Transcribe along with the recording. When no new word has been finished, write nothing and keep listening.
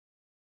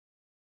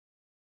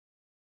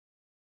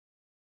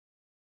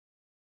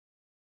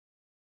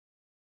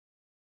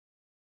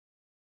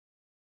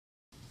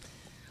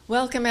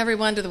Welcome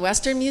everyone to the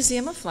Western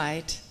Museum of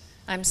Flight.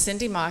 I'm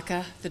Cindy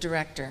Maka, the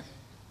director.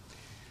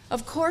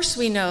 Of course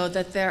we know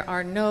that there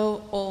are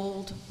no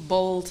old,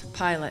 bold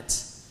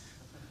pilots.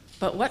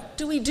 But what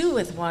do we do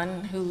with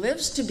one who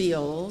lives to be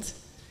old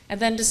and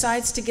then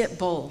decides to get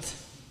bold?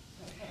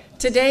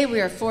 Today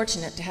we are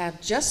fortunate to have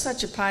just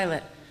such a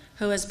pilot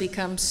who has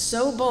become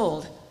so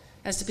bold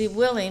as to be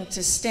willing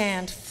to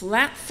stand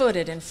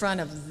flat-footed in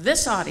front of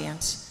this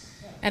audience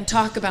and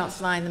talk about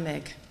flying the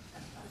MiG.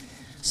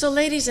 So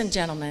ladies and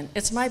gentlemen,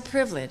 it's my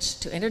privilege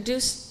to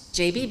introduce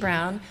J.B.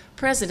 Brown,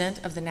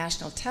 president of the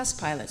National Test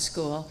Pilot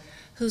School,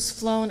 who's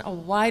flown a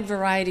wide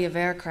variety of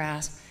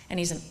aircraft, and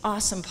he's an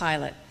awesome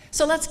pilot.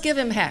 So let's give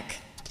him heck.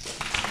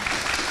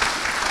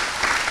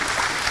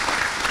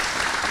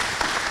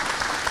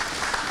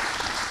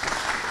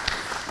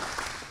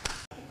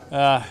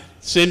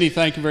 Cindy,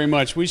 thank you very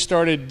much. We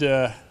started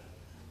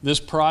this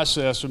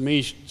process of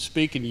me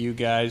speaking to you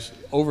guys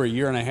over a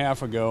year and a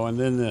half ago, and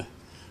then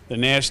the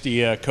nasty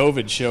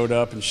COVID showed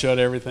up and shut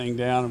everything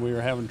down, and we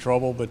were having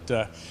trouble.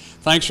 But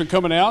thanks for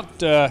coming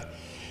out. And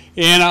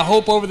I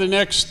hope over the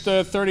next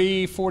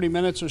 30, 40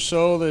 minutes or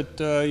so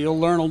that you'll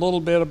learn a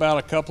little bit about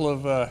a couple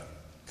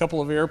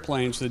of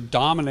airplanes that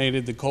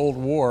dominated the Cold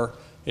War,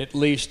 at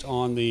least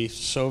on the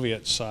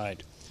Soviet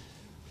side.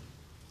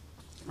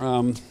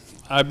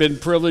 I've been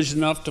privileged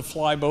enough to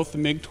fly both the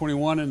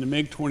MiG-21 and the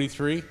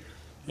MiG-23.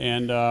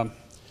 And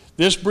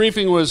this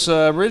briefing was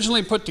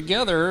originally put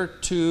together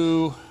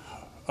to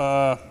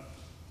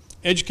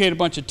educate a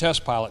bunch of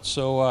test pilots.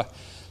 So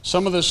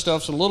some of this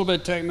stuff's a little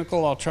bit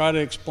technical. I'll try to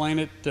explain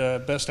it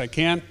best I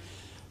can.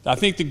 I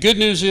think the good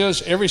news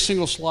is every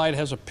single slide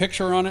has a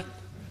picture on it.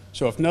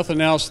 So if nothing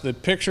else, the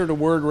picture to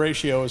word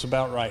ratio is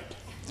about right.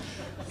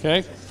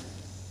 Okay?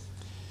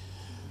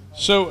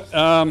 So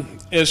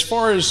as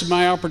far as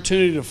my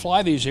opportunity to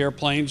fly these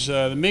airplanes,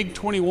 the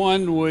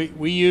MiG-21,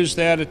 we use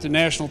that at the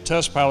National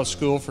Test Pilot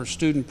School for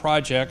student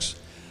projects.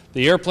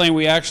 The airplane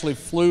we actually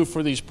flew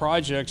for these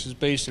projects is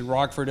based in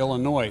Rockford,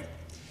 Illinois.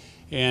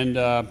 And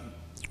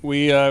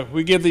we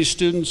give these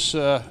students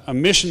a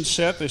mission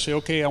set. They say,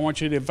 okay, I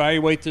want you to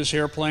evaluate this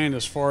airplane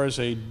as far as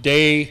a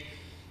day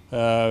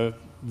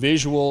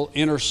visual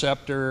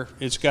interceptor.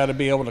 It's got to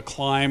be able to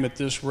climb at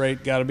this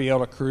rate, got to be able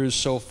to cruise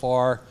so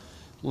far,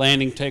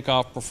 landing,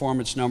 takeoff,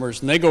 performance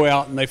numbers. And they go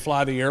out and they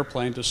fly the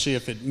airplane to see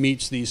if it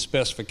meets these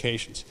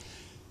specifications.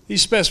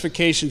 These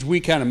specifications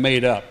we kind of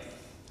made up.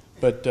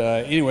 But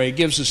anyway, it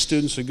gives the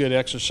students a good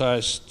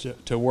exercise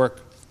to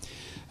work.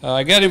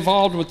 I got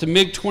involved with the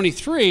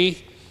MiG-23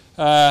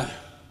 kind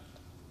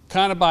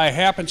of by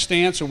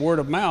happenstance or word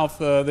of mouth.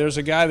 There's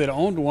a guy that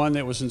owned one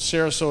that was in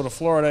Sarasota,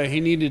 Florida.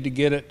 He needed to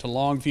get it to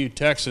Longview,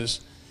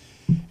 Texas.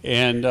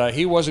 And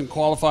he wasn't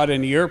qualified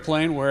in the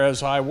airplane,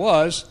 whereas I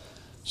was.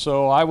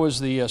 So I was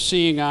the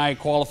seeing eye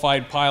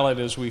qualified pilot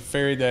as we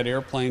ferried that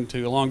airplane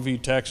to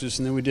Longview, Texas,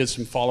 and then we did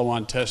some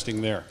follow-on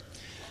testing there.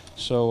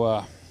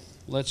 So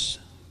let's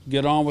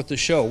get on with the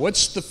show.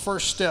 What's the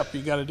first step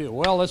you got to do?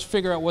 Well, let's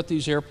figure out what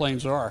these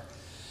airplanes are.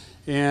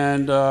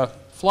 And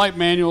flight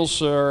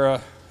manuals are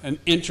an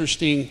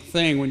interesting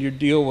thing when you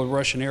deal with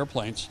Russian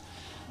airplanes.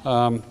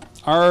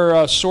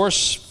 Our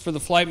source for the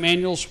flight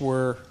manuals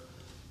were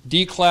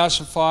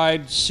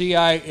declassified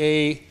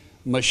CIA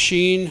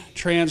machine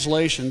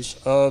translations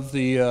of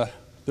the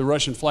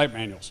Russian flight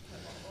manuals.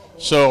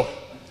 So,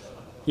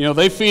 you know,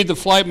 they feed the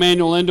flight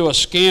manual into a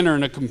scanner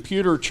and a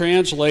computer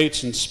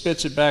translates and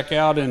spits it back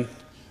out in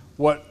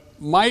what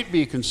might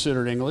be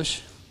considered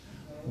English,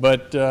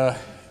 but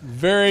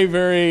very,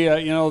 very,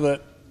 you know,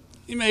 that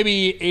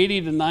maybe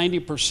 80 to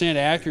 90%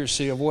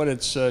 accuracy of what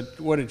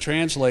it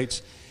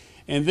translates.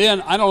 And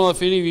then, I don't know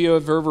if any of you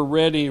have ever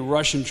read any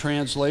Russian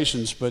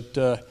translations, but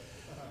the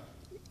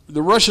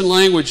Russian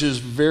language is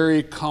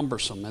very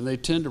cumbersome, and they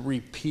tend to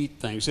repeat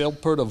things. They'll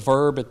put a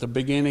verb at the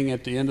beginning,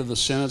 at the end of the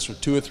sentence,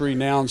 with 2 or 3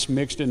 nouns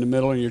mixed in the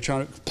middle, and you're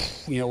trying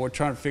to, you know, we're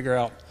trying to figure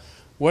out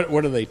what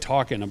are they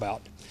talking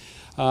about.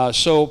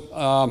 So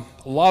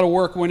a lot of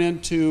work went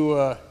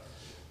into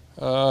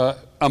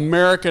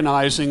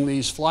Americanizing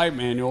these flight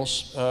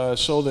manuals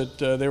so that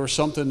they were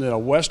something that a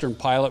Western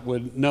pilot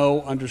would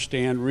know,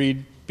 understand,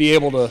 read, be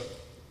able to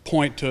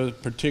point to a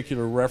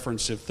particular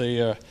reference if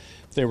they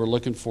were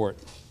looking for it.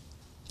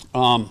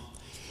 Like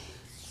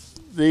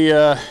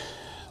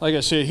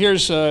I said,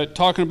 here's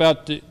talking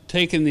about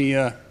taking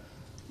the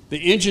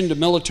engine to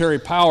military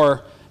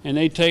power, and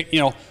they take, you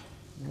know,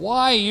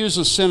 why use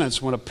a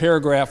sentence when a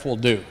paragraph will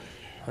do,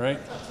 right?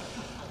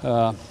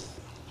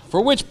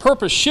 For which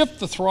purpose shift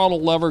the throttle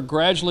lever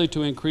gradually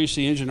to increase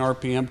the engine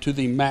RPM to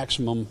the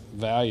maximum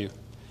value.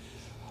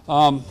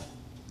 And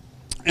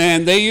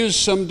they use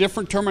some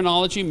different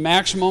terminology.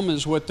 Maximum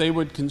is what they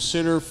would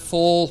consider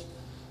full,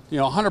 you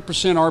know, 100%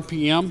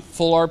 RPM,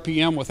 full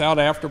RPM without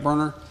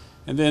afterburner,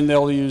 and then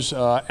they'll use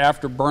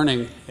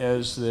afterburning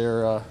as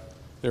their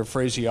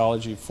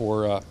phraseology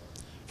for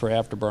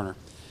afterburner.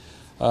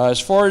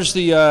 As far as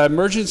the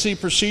emergency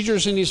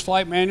procedures in these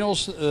flight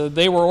manuals,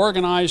 they were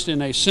organized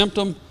in a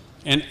symptom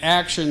and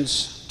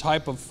actions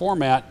type of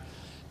format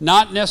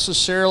not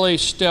necessarily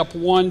step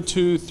 1,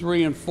 2,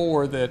 3, and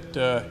 4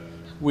 that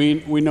we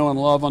know and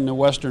love on the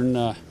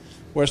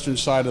western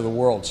side of the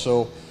world.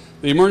 So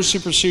the emergency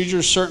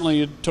procedures,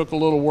 certainly it took a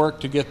little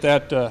work to get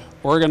that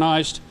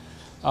organized.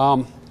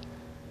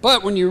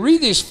 But when you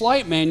read these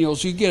flight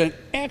manuals, you get an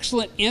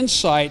excellent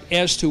insight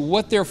as to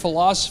what their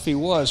philosophy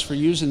was for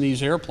using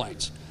these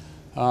airplanes.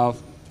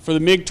 For the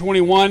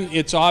MiG-21,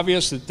 it's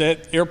obvious that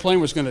that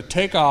airplane was going to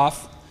take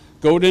off,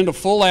 go into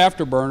full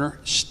afterburner,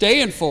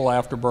 stay in full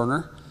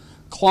afterburner,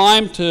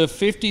 climb to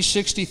 50,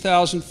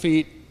 60,000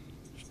 feet,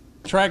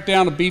 track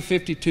down a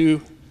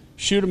B-52,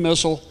 shoot a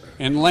missile,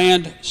 and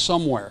land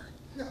somewhere,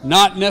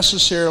 not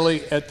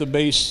necessarily at the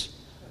base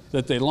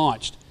that they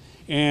launched.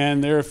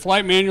 And their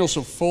flight manuals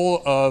are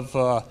full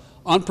of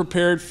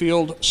unprepared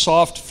field,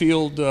 soft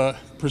field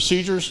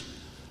procedures,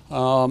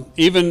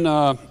 even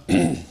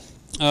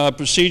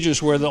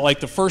procedures where like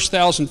the first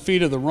 1,000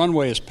 feet of the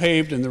runway is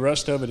paved and the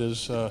rest of it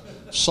is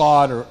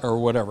sod or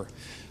whatever.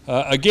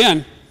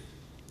 Again,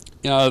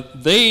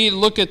 they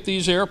look at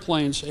these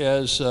airplanes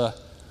as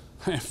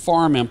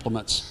farm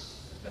implements.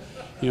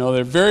 You know,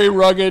 they're very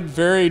rugged,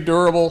 very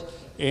durable,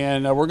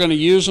 and we're going to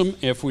use them.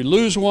 If we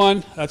lose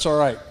one, that's all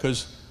right,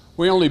 because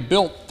we only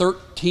built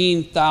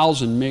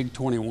 13,000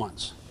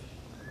 MiG-21s.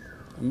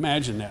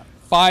 Imagine that,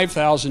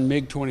 5,000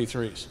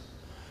 MiG-23s.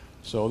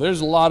 So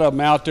there's a lot of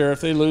them out there.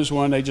 If they lose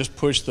one, they just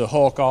push the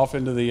hulk off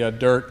into the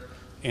dirt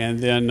and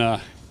then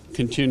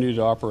continue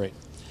to operate.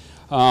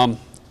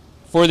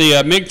 For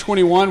the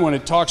MiG-21, when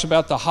it talks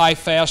about the high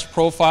fast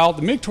profile,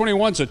 the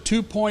MiG-21 is a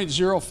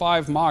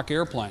 2.05 Mach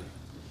airplane.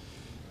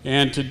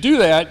 And to do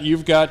that,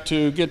 you've got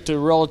to get to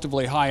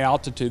relatively high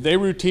altitude. They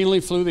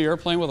routinely flew the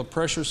airplane with a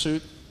pressure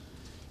suit.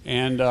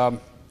 And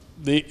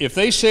if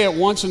they say it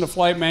once in the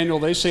flight manual,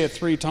 they say it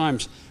 3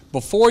 times.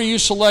 Before you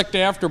select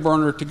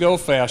afterburner to go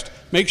fast,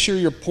 make sure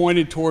you're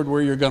pointed toward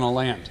where you're going to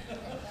land,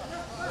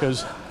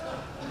 because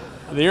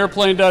the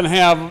airplane doesn't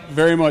have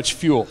very much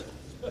fuel.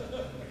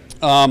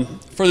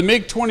 For the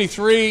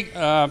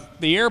MiG-23,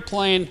 the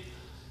airplane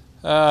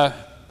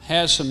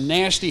has some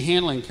nasty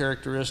handling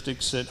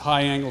characteristics at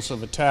high angles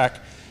of attack.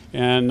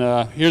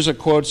 And here's a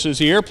quote. It says,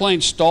 "The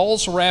airplane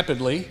stalls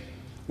rapidly,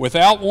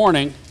 without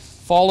warning,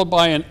 followed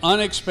by an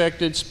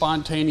unexpected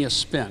spontaneous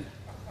spin."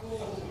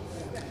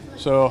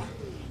 So,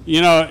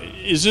 you know,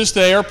 is this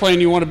the airplane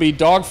you want to be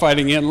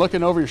dogfighting in,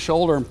 looking over your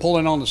shoulder and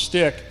pulling on the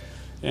stick,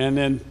 and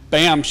then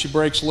bam, she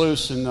breaks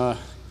loose, and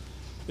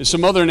there's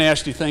some other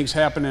nasty things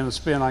happen in a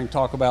spin I can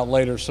talk about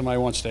later if somebody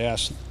wants to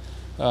ask.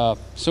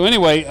 So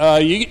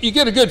anyway, you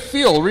get a good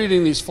feel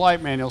reading these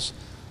flight manuals.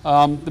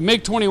 The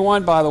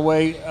MiG-21, by the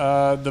way,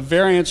 the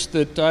variants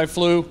that I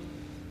flew,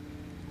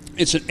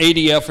 it's an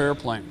ADF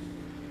airplane.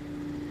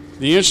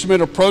 The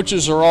instrument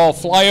approaches are all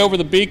fly over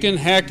the beacon,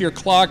 hack your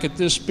clock at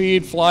this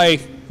speed, fly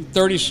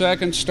 30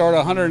 seconds, start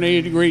a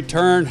 180-degree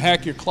turn,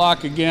 hack your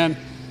clock again,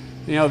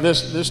 you know,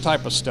 this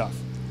type of stuff.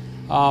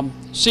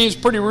 Seems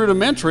pretty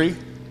rudimentary,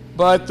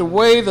 but the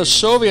way the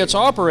Soviets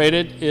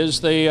operated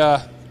is the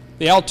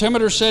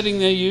altimeter setting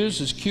they use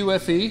is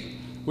QFE,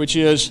 which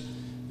is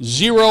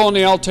 0 on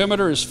the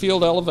altimeter is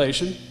field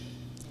elevation,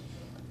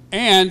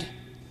 and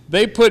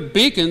they put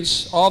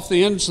beacons off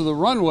the ends of the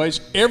runways.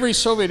 Every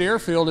Soviet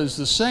airfield is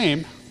the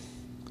same,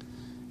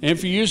 and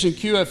if you're using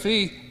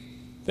QFE,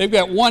 they've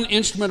got one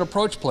instrument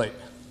approach plate.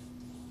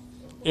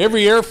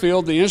 Every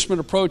airfield, the instrument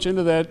approach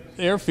into that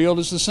airfield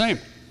is the same.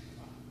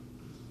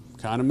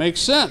 Kind of makes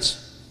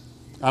sense.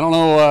 I don't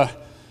know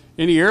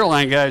any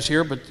airline guys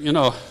here, but you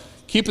know,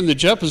 keeping the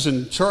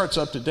Jeppesen charts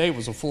up to date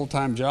was a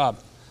full-time job.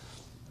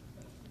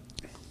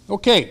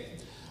 Okay,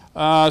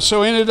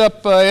 so ended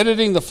up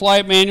editing the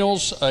flight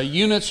manuals.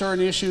 Units are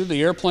an issue.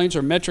 The airplanes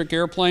are metric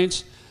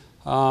airplanes.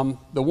 The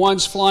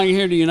ones flying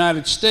here to the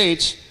United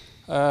States,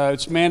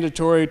 it's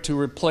mandatory to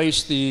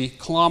replace the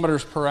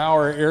kilometers per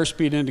hour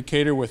airspeed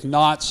indicator with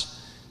knots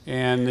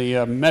and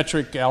the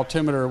metric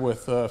altimeter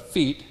with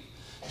feet.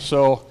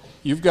 So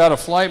you've got a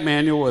flight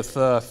manual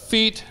with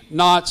feet,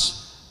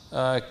 knots,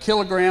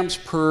 kilograms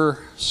per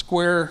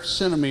square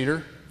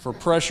centimeter for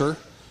pressure,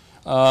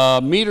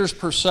 meters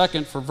per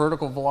second for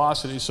vertical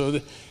velocity. So,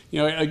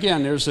 you know,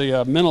 again, there's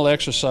a mental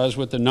exercise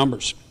with the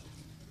numbers.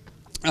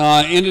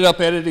 Ended up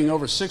editing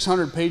over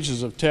 600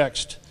 pages of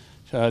text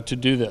to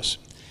do this.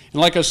 And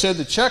like I said,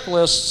 the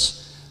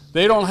checklists,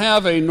 they don't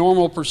have a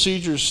normal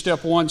procedure,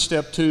 step 1,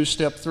 step 2,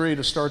 step 3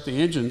 to start the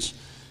engines.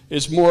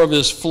 It's more of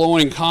this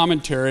flowing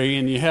commentary,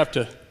 and you have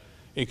to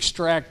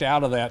extract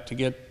out of that to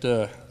get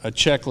a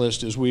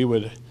checklist as we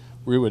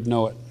would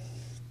know it.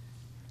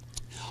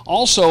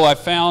 Also, I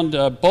found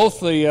both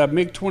the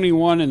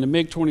MiG-21 and the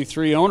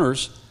MiG-23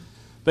 owners,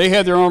 they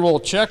had their own little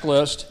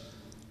checklist,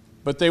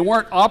 but they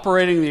weren't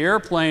operating the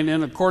airplane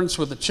in accordance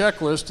with the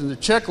checklist, and the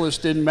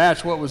checklist didn't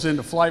match what was in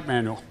the flight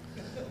manual.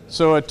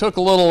 So it took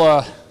a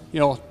little, you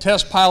know,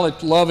 test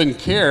pilot love and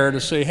care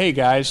to say, hey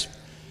guys,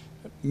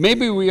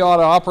 maybe we ought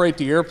to operate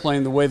the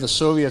airplane the way the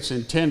Soviets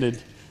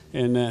intended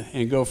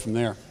and go from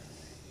there.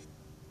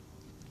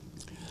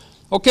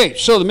 Okay,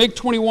 so the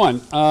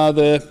MiG-21,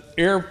 the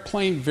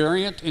airplane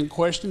variant in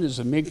question is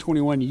the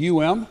MiG-21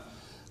 UM.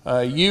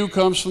 U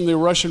comes from the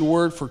Russian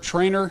word for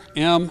trainer.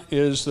 M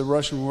is the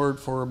Russian word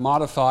for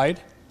modified.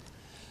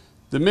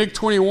 The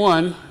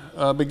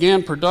MiG-21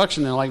 began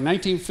production in like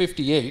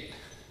 1958.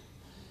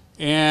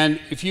 And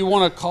if you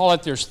want to call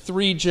it, there's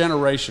 3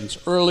 generations,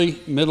 early,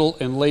 middle,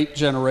 and late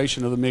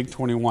generation of the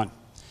MiG-21.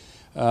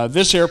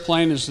 This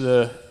airplane is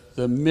the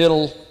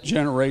middle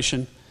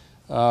generation.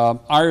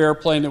 Our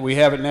airplane that we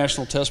have at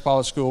National Test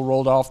Pilot School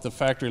rolled off the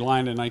factory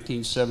line in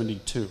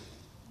 1972.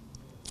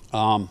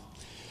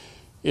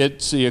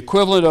 It's the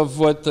equivalent of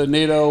what the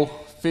NATO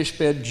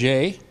Fishbed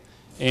J,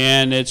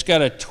 and it's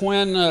got a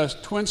twin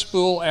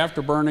spool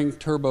afterburning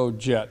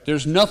turbojet.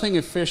 There's nothing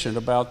efficient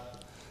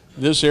about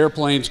this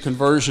airplane's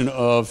conversion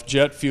of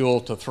jet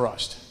fuel to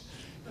thrust.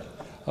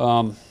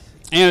 And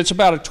it's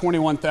about a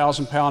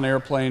 21,000-pound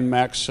airplane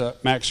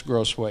max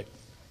gross weight.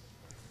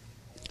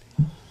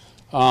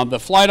 The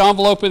flight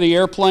envelope of the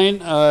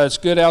airplane, it's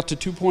good out to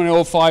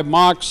 2.05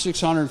 Mach,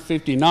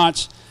 650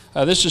 knots.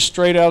 This is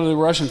straight out of the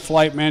Russian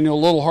flight manual,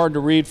 a little hard to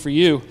read for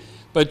you.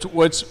 But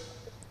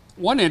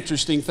one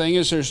interesting thing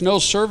is there's no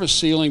service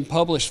ceiling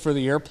published for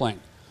the airplane.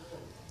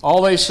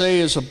 All they say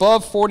is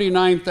above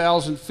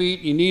 49,000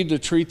 feet, you need to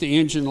treat the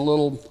engine a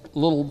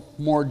little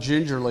more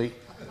gingerly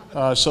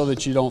so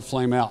that you don't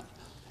flame out.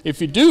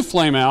 If you do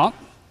flame out,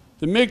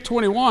 the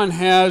MiG-21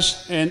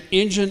 has an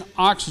engine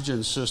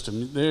oxygen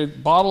system. There are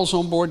bottles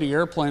on board the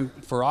airplane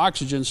for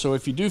oxygen, so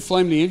if you do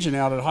flame the engine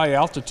out at high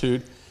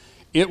altitude,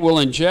 it will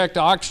inject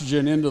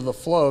oxygen into the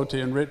flow to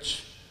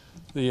enrich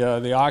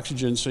the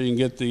oxygen so you can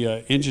get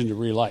the engine to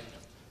relight.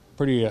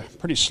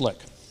 Pretty slick.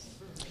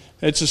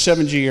 It's a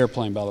 7G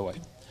airplane, by the way.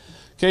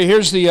 Okay,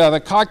 here's the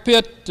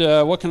cockpit.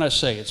 What can I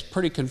say? It's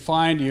pretty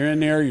confined. You're in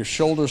there, your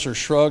shoulders are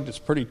shrugged. It's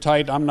pretty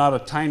tight. I'm not a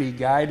tiny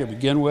guy to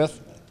begin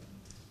with.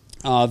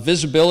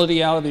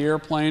 Visibility out of the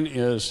airplane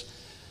is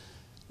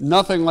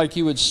nothing like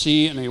you would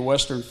see in a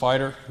Western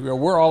fighter.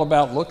 We're all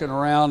about looking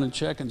around and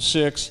checking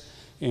six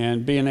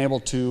and being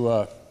able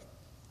to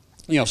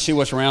see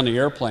what's around the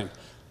airplane.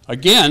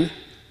 Again,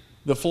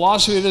 the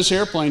philosophy of this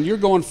airplane, you're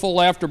going full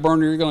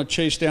afterburner, you're going to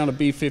chase down a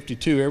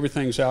B-52,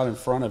 everything's out in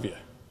front of you,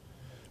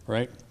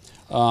 right?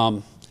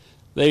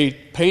 They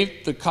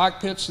paint the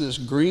cockpits this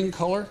green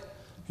color.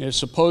 It's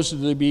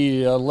supposedly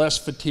be less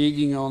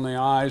fatiguing on the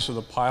eyes of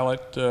the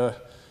pilot,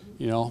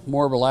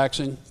 more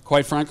relaxing.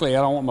 Quite frankly,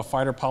 I don't want my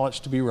fighter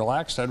pilots to be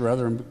relaxed. I'd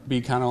rather them be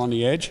kind of on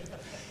the edge.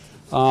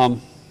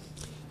 And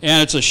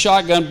it's a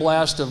shotgun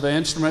blast of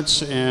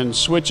instruments and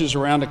switches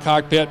around the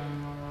cockpit.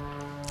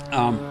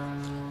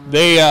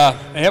 They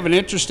have an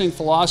interesting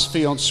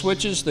philosophy on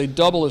switches. They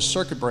double as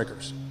circuit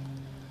breakers.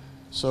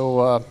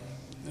 So,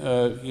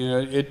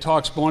 it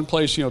talks one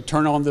place,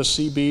 turn on this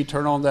CB,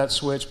 turn on that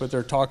switch, but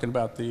they're talking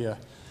about the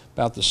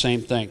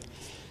same thing.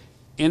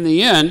 In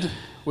the end,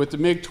 with the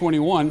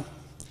MiG-21,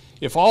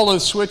 if all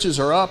those switches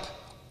are up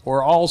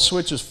or all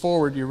switches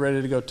forward, you're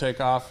ready to go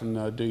take off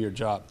and do your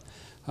job.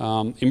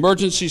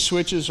 Emergency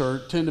switches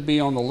tend to be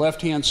on the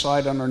left-hand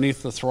side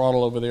underneath the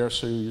throttle over there,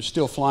 so you're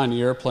still flying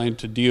the airplane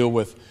to deal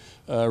with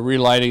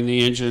relighting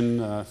the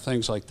engine,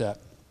 things like that.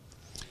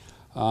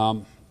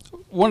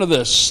 One of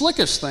the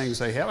slickest things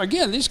they have,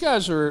 again, these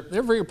guys they're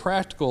very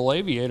practical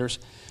aviators,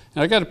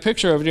 and I got a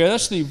picture of it here.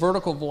 That's the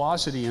vertical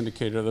velocity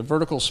indicator, the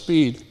vertical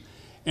speed,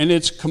 and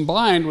it's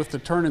combined with the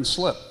turn and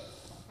slip.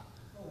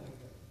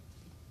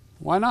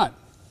 Why not?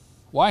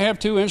 Why have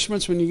 2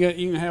 instruments when you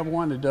can have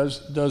one that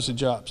does the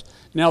jobs?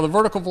 Now, the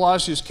vertical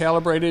velocity is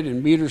calibrated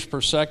in meters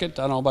per second.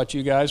 I don't know about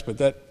you guys, but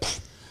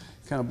that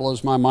kind of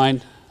blows my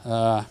mind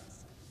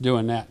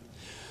doing that.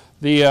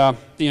 The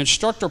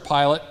instructor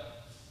pilot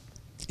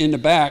in the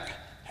back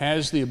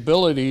has the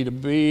ability to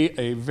be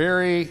a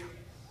very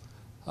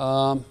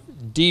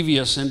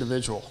devious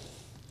individual.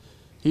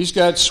 He's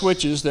got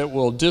switches that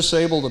will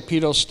disable the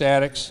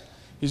pedostatics.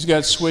 He's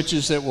got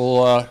switches that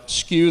will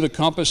skew the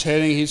compass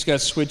heading. He's got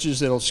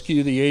switches that will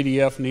skew the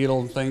ADF needle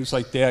and things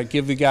like that,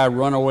 give the guy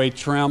runaway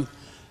trim,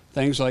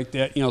 things like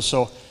that.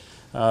 So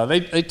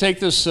they take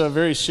this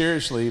very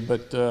seriously,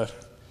 but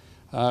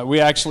we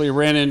actually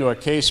ran into a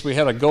case. We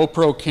had a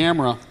GoPro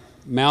camera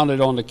mounted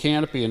on the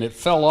canopy, and it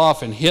fell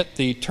off and hit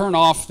the turn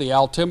off the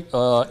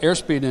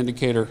airspeed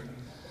indicator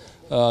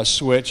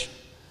switch.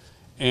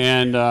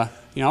 And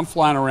I'm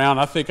flying around.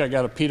 I think I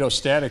got a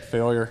pedostatic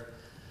failure,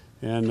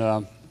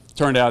 and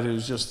turned out it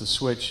was just the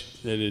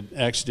switch that had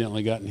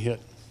accidentally gotten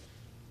hit.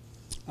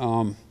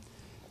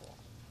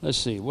 Let's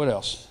see, what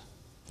else?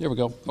 There we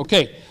go.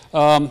 Okay.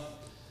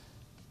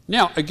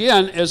 Now,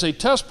 again, as a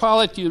test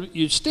pilot,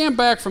 you stand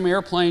back from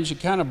airplanes, you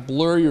kind of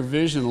blur your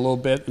vision a little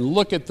bit and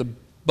look at the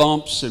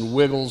bumps and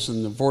wiggles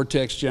and the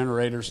vortex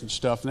generators and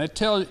stuff.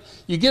 And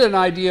you get an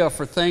idea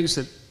for things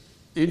that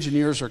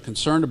engineers are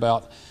concerned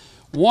about.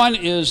 One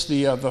is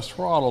the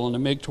throttle in the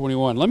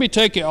MiG-21. Let me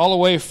take you all the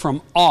way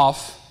from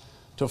off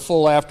to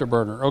full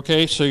afterburner.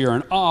 Okay, so you're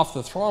in off,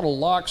 the throttle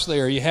locks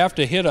there. You have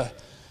to hit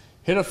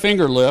a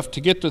finger lift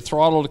to get the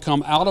throttle to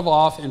come out of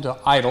off into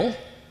idle,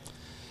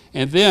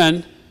 and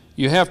then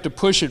you have to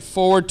push it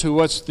forward to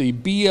what's the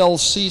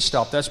BLC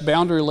stop. That's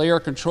boundary layer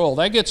control.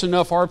 That gets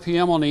enough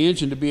RPM on the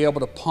engine to be able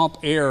to pump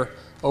air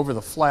over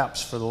the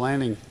flaps for the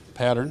landing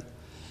pattern.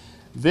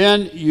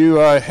 Then you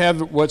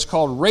have what's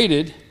called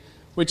rated,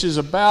 which is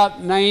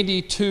about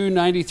 92,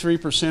 93%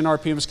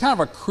 RPM. It's kind of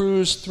a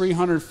cruise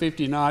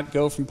 350 knot,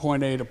 go from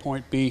point A to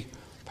point B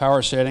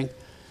power setting.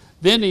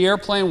 Then the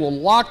airplane will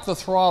lock the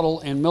throttle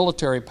in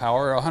military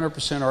power, 100%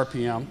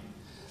 RPM.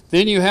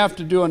 Then you have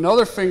to do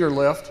another finger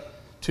lift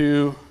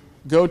to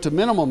go to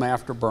minimum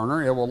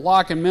afterburner. It will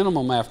lock in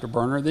minimum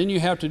afterburner. Then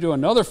you have to do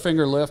another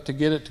finger lift to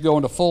get it to go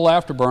into full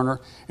afterburner,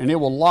 and it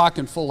will lock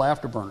in full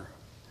afterburner.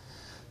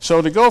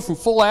 So to go from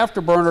full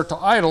afterburner to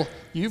idle,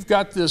 you've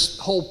got this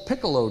whole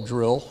piccolo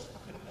drill,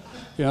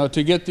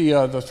 to get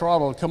the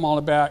throttle to come all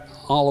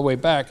the way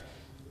back.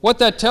 What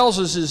that tells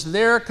us is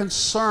they're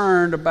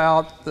concerned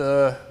about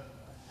the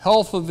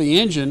health of the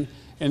engine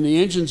and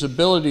the engine's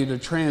ability to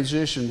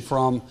transition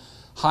from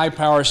high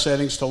power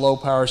settings to low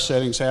power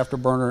settings,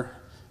 afterburner,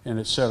 and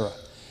etc.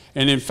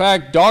 And in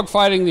fact,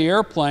 dogfighting the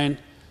airplane,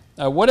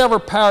 whatever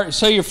power,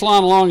 say you're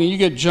flying along and you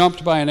get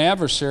jumped by an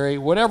adversary,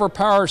 whatever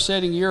power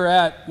setting you're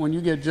at when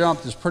you get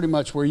jumped is pretty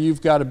much where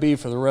you've got to be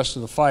for the rest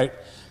of the fight.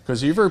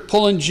 Because if you're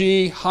pulling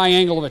G, high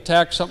angle of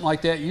attack, something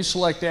like that, you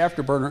select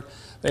afterburner,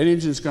 that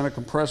engine's going to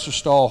compressor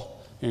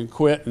stall and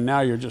quit, and now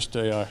you're just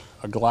a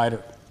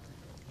glider.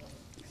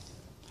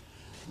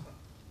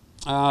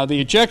 The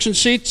ejection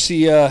seats,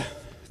 the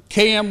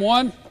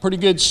KM1, pretty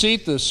good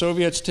seat. The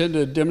Soviets tend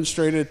to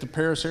demonstrate it at the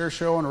Paris Air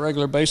Show on a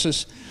regular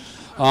basis.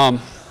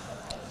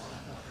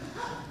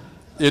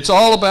 It's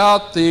all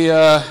about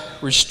the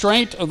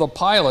restraint of the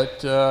pilot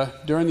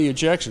during the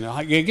ejection.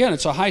 Again,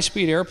 it's a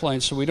high-speed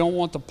airplane, so we don't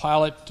want the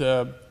pilot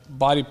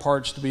body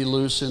parts to be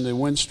loose in the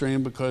wind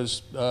stream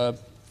because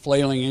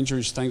flailing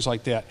injuries, things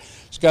like that.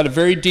 It's got a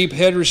very deep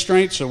head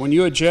restraint, so when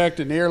you eject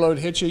and the air load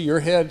hits you, your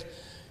head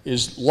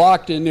is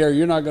locked in there.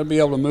 You're not going to be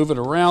able to move it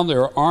around.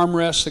 There are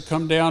armrests that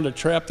come down to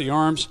trap the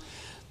arms.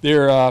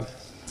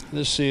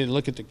 Let's see,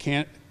 look at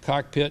the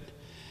cockpit.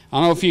 I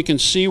don't know if you can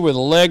see where the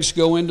legs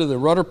go into the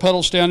rudder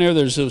pedals down there.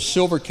 There's those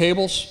silver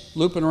cables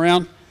looping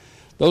around.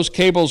 Those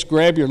cables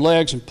grab your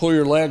legs and pull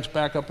your legs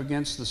back up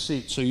against the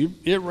seat. So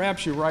it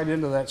wraps you right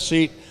into that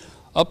seat.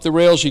 Up the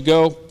rails you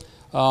go.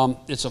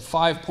 It's a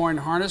 5-point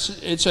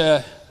harness.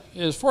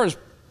 As far as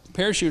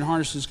parachute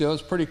harnesses go,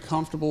 it's pretty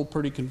comfortable,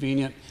 pretty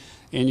convenient.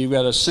 And you've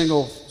got a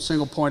single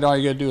point. All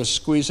you got to do is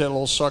squeeze that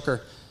little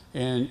sucker,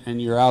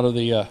 and you're out of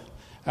the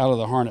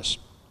harness.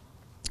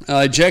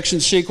 Ejection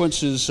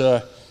sequence is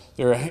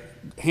there are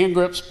hand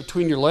grips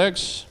between your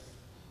legs.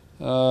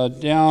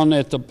 Down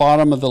at the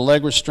bottom of the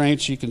leg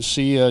restraints, you can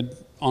see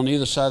on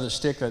either side of the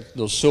stick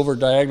those silver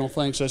diagonal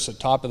things. That's the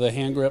top of the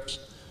hand grips.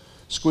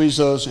 Squeeze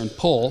those and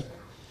pull.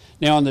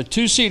 Now, on the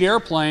two-seat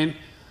airplane,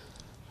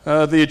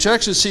 the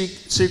ejection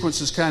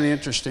sequence is kind of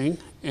interesting.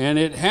 And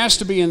it has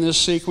to be in this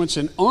sequence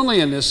and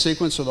only in this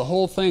sequence, so the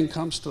whole thing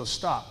comes to a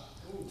stop.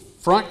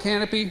 Front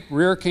canopy,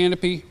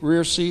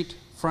 rear seat,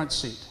 front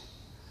seat.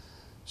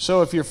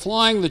 So if you're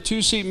flying the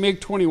two-seat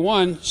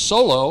MiG-21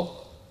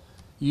 solo,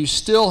 you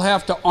still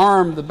have to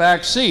arm the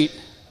back seat,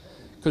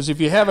 because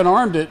if you haven't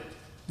armed it,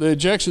 the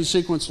ejection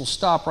sequence will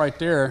stop right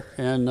there,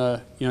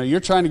 and you're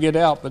trying to get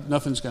out, but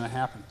nothing's going to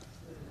happen.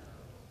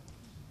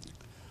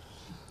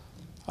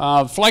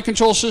 Flight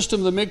control system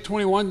of the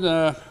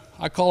MiG-21,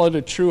 I call it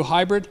a true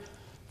hybrid.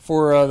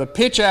 For the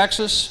pitch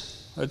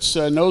axis, it's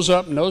nose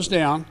up, nose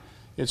down.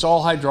 It's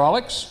all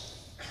hydraulics,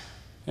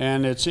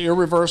 and it's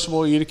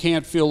irreversible. You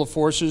can't feel the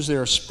forces.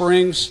 There are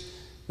springs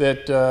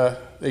that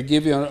they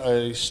give you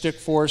a stick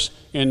force,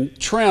 and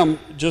trim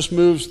just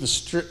moves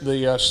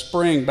the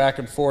spring back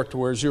and forth to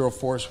where zero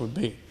force would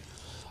be.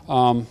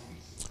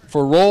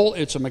 For roll,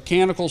 it's a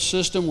mechanical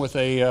system with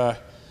a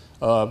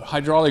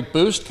hydraulic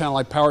boost, kind of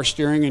like power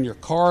steering in your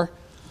car.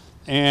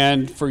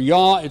 And for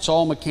yaw, it's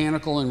all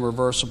mechanical and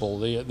reversible.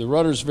 The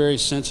rudder is very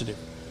sensitive.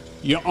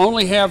 You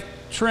only have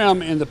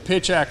trim in the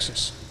pitch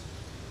axis.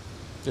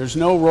 There's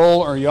no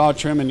roll or yaw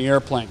trim in the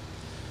airplane.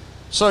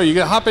 So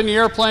you hop in the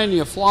airplane,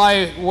 you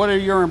fly. What are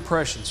your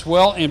impressions?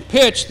 Well, in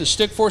pitch, the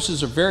stick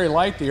forces are very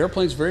light. The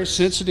airplane's very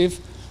sensitive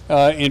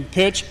in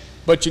pitch,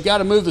 but you got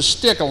to move the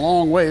stick a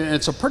long way. And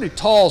it's a pretty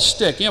tall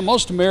stick.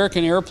 Most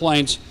American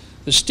airplanes,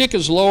 the stick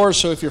is lower,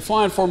 so if you're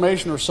flying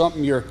formation or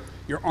something, your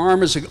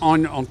arm is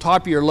on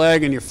top of your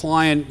leg, and you're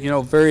flying,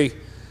 very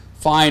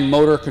fine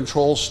motor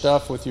control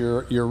stuff with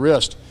your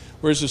wrist.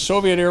 Whereas the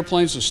Soviet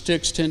airplanes, the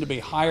sticks tend to be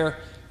higher,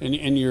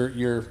 and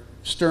you're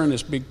stirring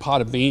this big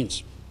pot of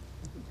beans.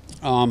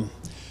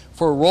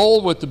 For a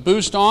roll with the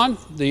boost on,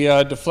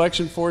 the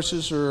deflection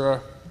forces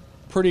are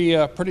pretty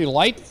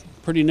light,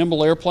 pretty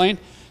nimble airplane.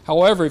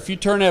 However, if you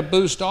turn that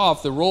boost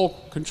off, the roll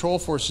control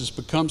forces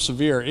become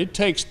severe. It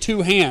takes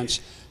two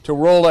hands to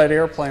roll that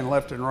airplane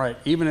left and right,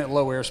 even at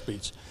low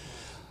airspeeds.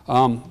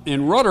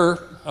 In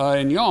rudder,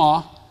 in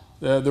yaw,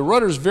 the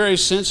rudder is very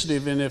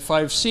sensitive, and if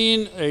I've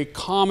seen a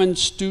common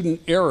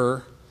student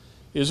error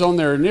is on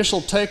their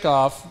initial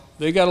takeoff,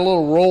 they got a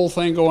little roll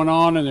thing going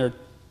on and they're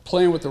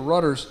playing with the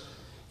rudders,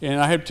 And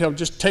I have to tell them,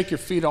 just take your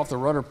feet off the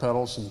rudder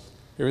pedals and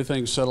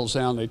everything settles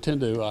down. They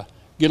tend to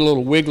get a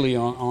little wiggly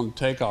on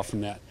takeoff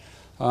from that.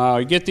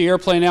 You get the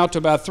airplane out to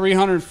about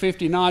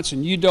 350 knots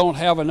and you don't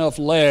have enough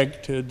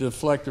leg to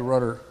deflect the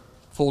rudder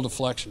full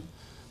deflection.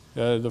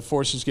 The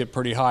forces get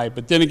pretty high.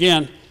 But then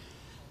again,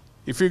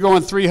 if you're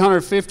going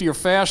 350 or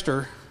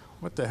faster,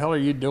 what the hell are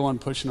you doing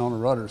pushing on the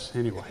rudders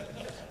anyway,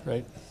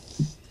 right?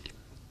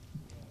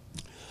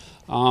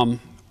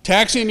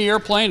 Taxiing the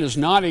airplane is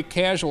not a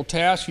casual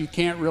task. You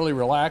can't really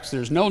relax.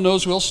 There's no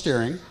nose wheel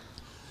steering.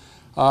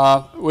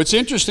 What's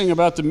interesting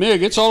about the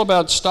MiG, it's all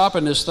about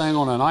stopping this thing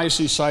on an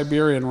icy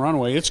Siberian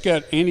runway. It's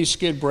got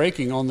anti-skid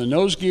braking on the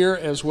nose gear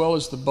as well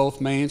as both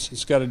mains.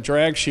 It's got a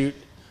drag chute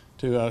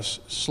to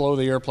slow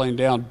the airplane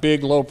down.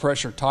 Big low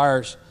pressure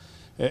tires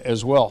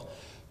as well.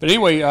 But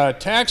anyway,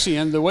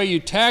 taxiing, the way you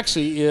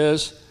taxi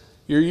is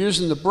you're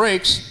using the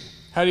brakes.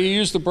 How do you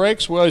use the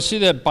brakes? Well, you see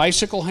that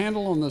bicycle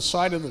handle on the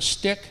side of the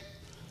stick?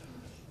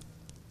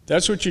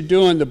 That's what you're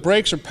doing. The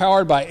brakes are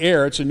powered by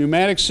air. It's a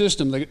pneumatic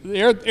system. The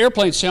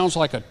airplane sounds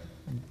like a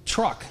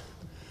truck.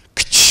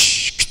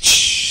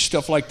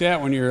 Stuff like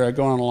that when you're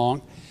going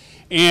along.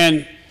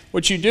 And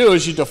what you do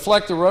is you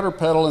deflect the rudder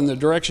pedal in the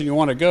direction you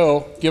want to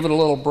go, give it a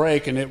little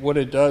brake, and what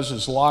it does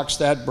is locks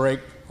that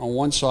brake on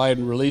one side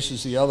and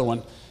releases the other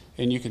one,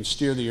 and you can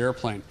steer the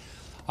airplane.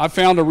 I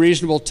found a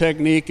reasonable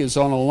technique is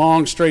on a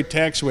long straight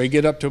taxiway,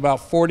 get up to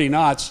about 40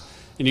 knots,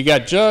 and you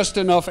got just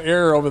enough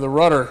air over the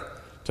rudder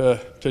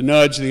to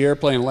nudge the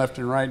airplane left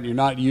and right, and you're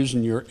not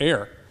using your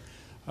air.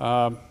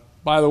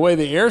 By the way,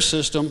 the air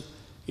system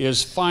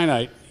is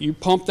finite. You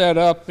pump that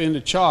up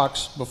into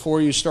chocks before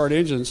you start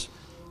engines,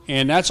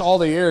 and that's all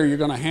the air you're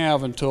going to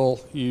have until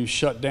you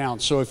shut down.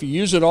 So if you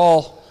use it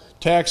all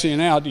taxiing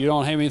out, you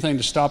don't have anything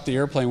to stop the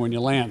airplane when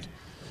you land.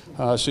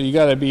 So you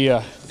got to be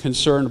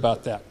concerned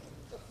about that.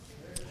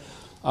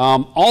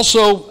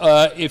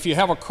 Also, if you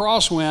have a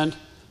crosswind,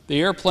 the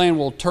airplane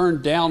will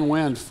turn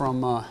downwind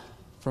from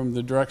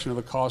the direction of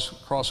the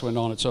crosswind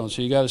on its own.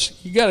 So you got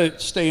to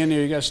stay in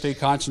there. You got to stay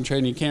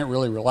concentrated. You can't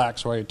really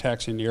relax while you're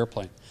taxiing the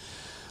airplane.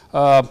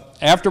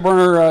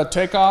 Afterburner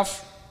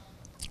takeoff,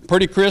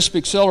 pretty crisp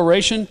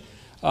acceleration.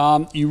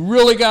 You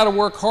really got to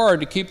work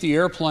hard to keep the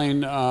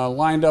airplane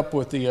lined up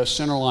with the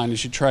center line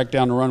as you track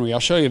down the runway.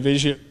 I'll show you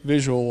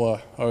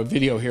a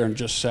video here in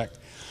just a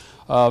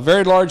sec.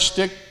 Very large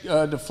stick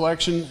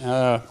deflection,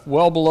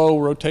 well below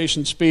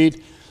rotation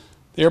speed.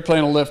 The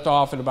airplane will lift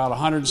off at about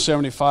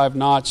 175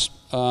 knots,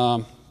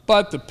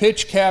 but the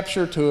pitch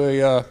capture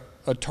to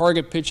a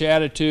target pitch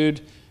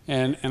attitude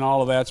and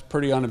all of that's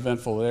pretty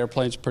uneventful. The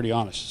airplane's pretty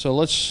honest. So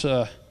let's,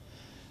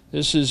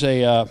 this is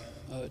a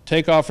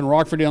takeoff in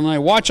Rockford, Illinois.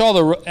 Watch all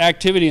the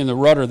activity in the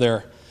rudder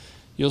there.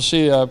 You'll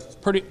see a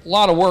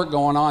lot of work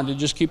going on to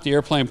just keep the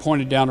airplane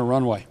pointed down the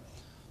runway.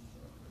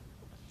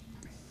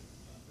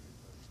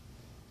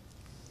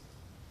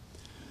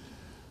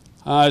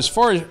 As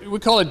far as, we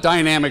call it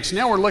dynamics.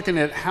 Now we're looking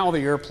at how the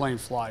airplane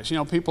flies. You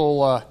know,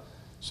 people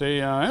say,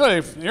 hey,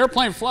 the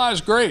airplane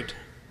flies great.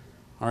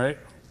 All right,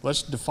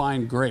 let's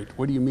define great.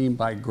 What do you mean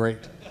by great?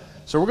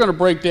 So we're going to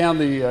break down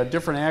the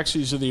different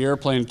axes of the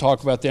airplane and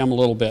talk about them a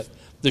little bit.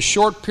 The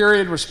short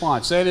period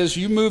response, that is,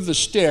 you move the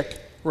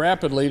stick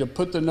rapidly to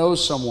put the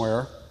nose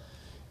somewhere,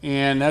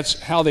 and that's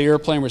how the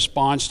airplane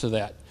responds to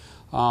that.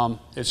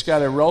 It's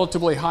got a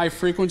relatively high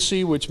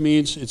frequency, which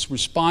means it's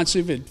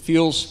responsive.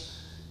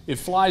 It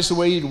flies the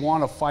way you'd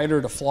want a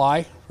fighter to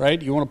fly, right?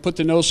 You want to put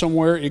the nose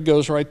somewhere, it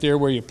goes right there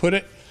where you put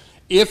it.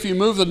 If you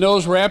move the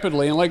nose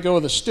rapidly and let go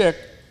of the stick,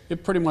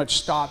 it pretty much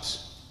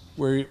stops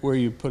where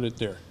you put it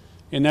there.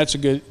 And that's a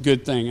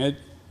good thing.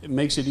 It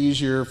makes it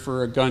easier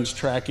for guns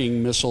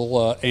tracking,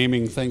 missile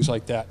aiming, things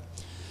like that.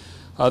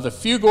 The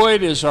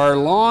phugoid is our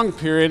long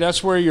period.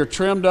 That's where you're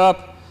trimmed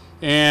up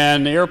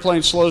and the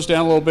airplane slows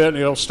down a little bit and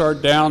it'll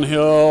start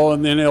downhill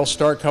and then it'll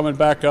start coming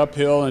back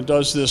uphill and it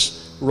does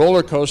this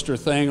roller coaster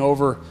thing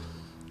over,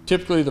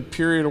 typically the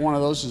period of one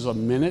of those is a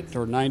minute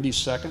or 90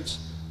 seconds.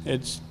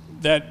 It's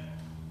that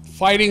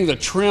fighting the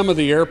trim of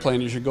the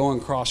airplane as you're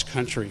going cross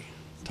country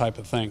type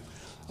of thing.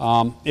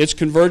 It's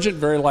convergent,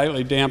 very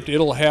lightly damped.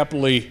 It'll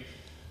happily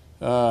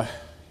do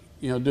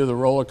the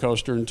roller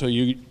coaster until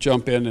you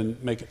jump in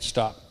and make it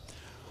stop.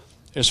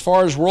 As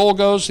far as roll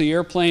goes, the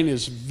airplane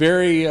is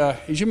very,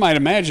 as you might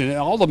imagine,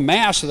 all the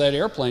mass of that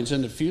airplane is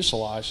in the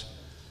fuselage.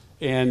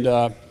 And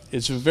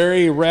it's a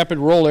very rapid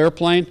roll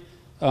airplane.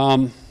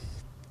 I'll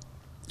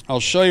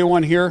show you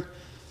one here.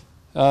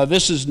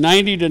 This is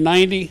 90 to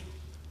 90.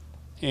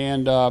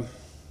 And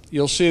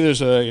you'll see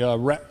there's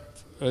a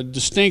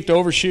distinct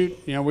overshoot.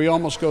 You know, we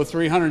almost go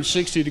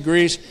 360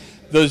 degrees.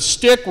 The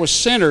stick was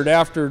centered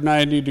after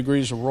 90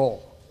 degrees of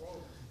roll.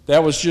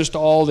 That was just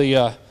all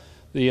the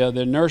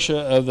inertia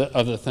of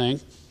the thing.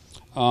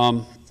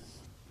 And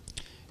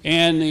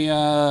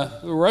the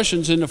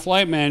Russians in the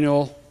flight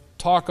manual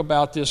talk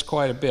about this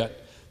quite a bit.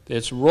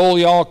 It's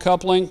roll-yaw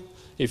coupling.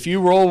 If you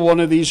roll one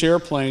of these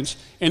airplanes,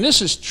 and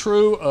this is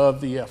true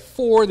of the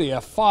F-4, the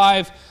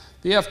F-5,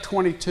 the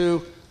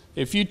F-22,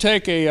 if you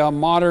take a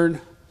modern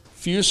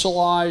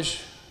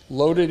fuselage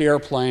loaded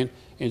airplane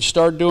and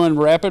start doing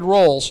rapid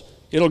rolls,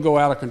 it'll go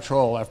out of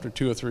control after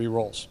 2 or 3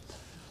 rolls.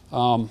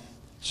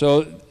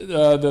 So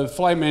the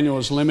flight manual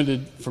is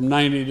limited from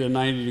 90 to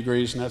 90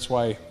 degrees, and that's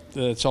why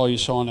that's all you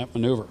saw in that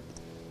maneuver.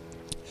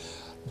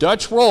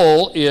 Dutch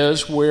roll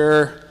is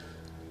where,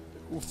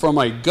 from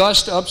a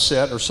gust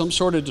upset or some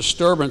sort of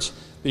disturbance,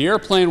 the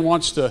airplane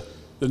wants to,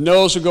 the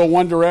nose will go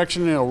one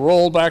direction and it'll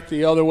roll back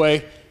the other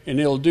way, and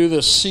it'll do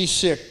this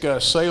seasick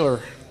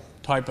sailor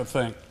type of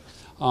thing.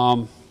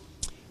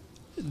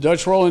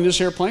 Dutch roll in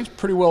this airplane is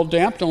pretty well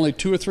damped, only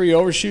 2 or 3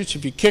 overshoots.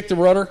 If you kick the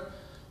rudder,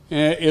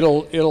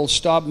 it'll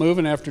stop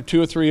moving after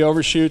 2 or 3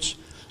 overshoots.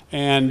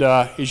 And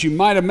as you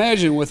might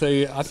imagine, with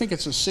I think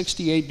it's a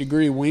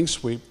 68-degree wing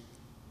sweep,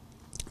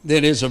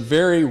 that is a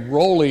very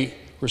rolly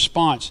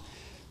response.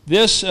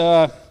 This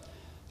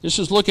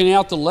is looking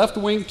out the left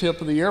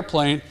wingtip of the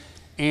airplane,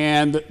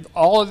 and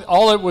all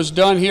that was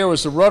done here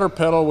was the rudder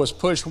pedal was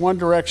pushed one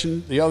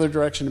direction, the other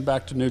direction, and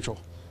back to neutral.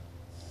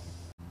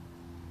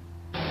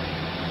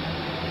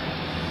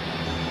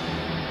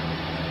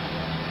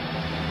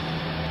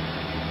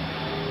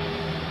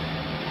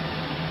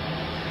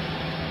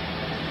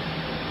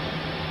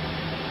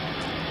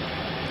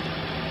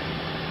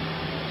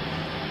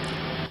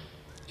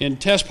 In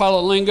test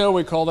pilot lingo,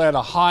 we call that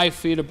a high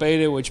theta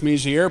beta, which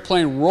means the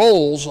airplane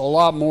rolls a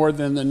lot more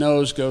than the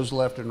nose goes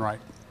left and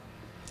right.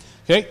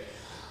 Okay?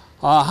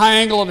 High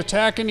angle of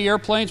attack in the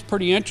airplane is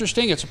pretty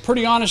interesting. It's a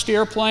pretty honest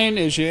airplane.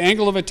 As your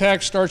angle of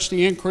attack starts to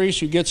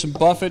increase, you get some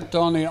buffet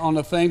on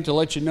the thing to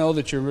let you know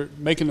that you're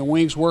making the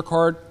wings work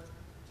hard.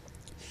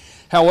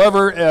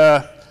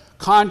 However,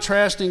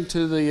 contrasting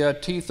to the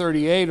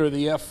T-38 or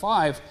the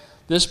F-5,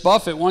 this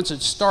buffet, once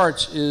it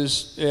starts,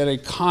 is at a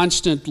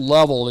constant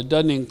level. It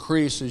doesn't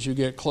increase as you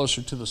get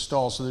closer to the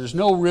stall. So there's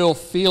no real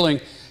feeling.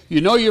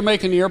 You know you're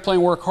making the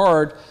airplane work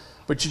hard,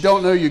 but you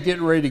don't know you're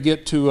getting ready to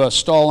get to a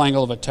stall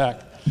angle of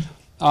attack.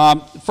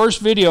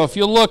 First video, if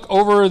you look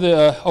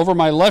over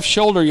my left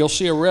shoulder, you'll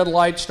see a red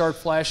light start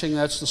flashing.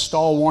 That's the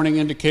stall warning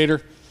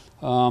indicator.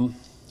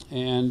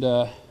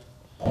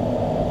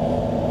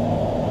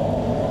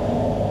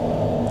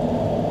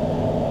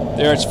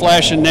 There it's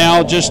flashing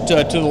now, just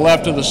to the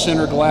left of the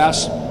center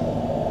glass.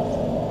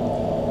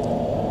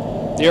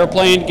 The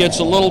airplane gets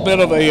a little bit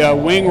of a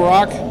wing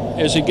rock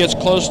as it gets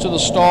close to the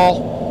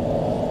stall.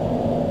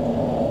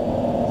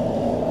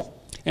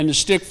 And the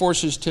stick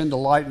forces tend to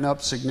lighten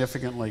up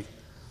significantly.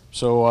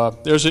 So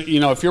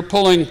if you're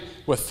pulling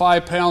with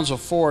 5 pounds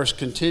of force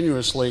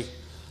continuously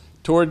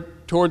toward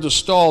the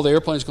stall, the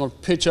airplane's going to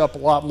pitch up a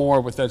lot more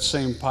with that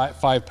same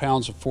 5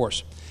 pounds of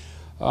force.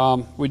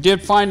 We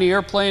did find the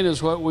airplane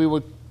as what we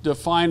would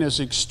define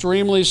as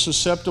extremely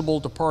susceptible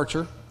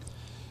departure.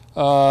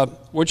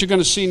 What you're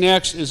going to see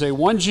next is a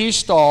 1G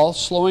stall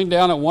slowing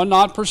down at 1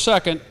 knot per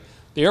second.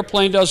 The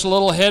airplane does a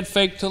little head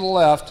fake to the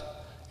left,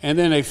 and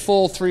then a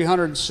full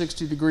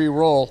 360-degree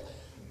roll.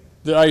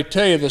 I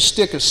tell you, the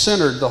stick is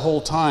centered the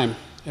whole time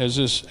as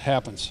this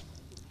happens.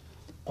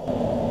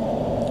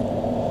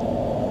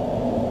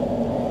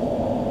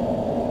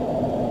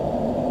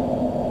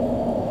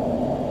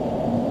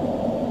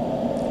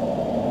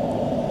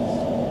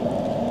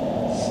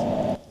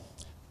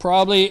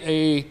 Probably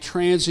a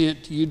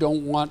transient you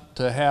don't want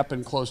to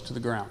happen close to the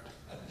ground,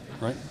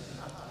 right?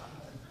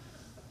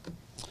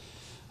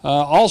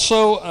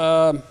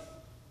 Also,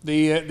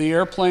 the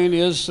airplane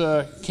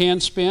can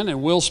spin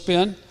and will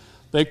spin.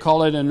 They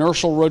call it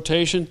inertial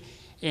rotation,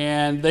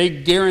 and they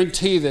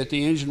guarantee that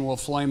the engine will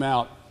flame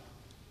out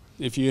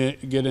if you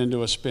get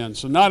into a spin.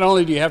 So not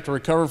only do you have to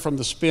recover from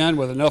the spin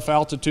with enough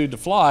altitude to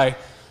fly,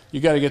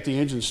 you got to get the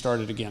engine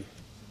started again.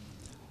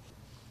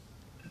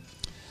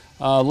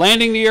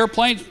 Landing the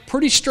airplane,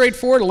 pretty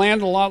straightforward.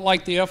 Land a lot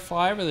like the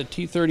F-5 or the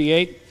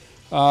T-38.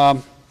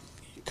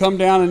 Come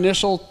down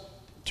initial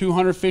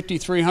 250,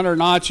 300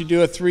 knots. You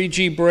do a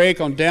 3G brake.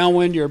 On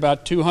downwind, you're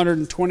about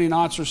 220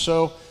 knots or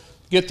so.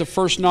 Get the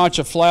first notch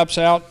of flaps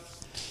out.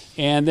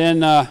 And then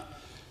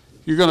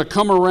you're going to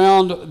come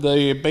around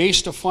the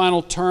base to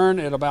final turn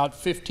at about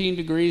 15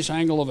 degrees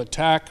angle of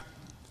attack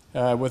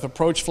with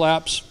approach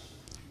flaps.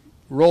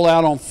 Roll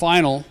out on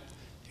final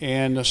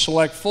and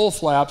select full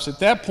flaps. At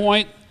that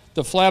point,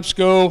 the flaps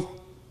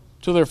go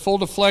to their full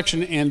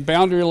deflection and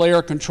boundary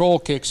layer control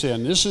kicks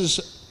in. This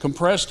is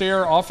compressed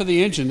air off of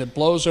the engine that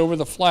blows over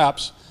the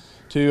flaps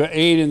to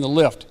aid in the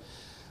lift.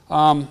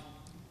 I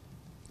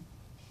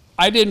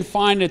didn't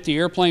find that the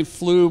airplane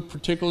flew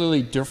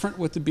particularly different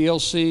with the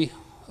BLC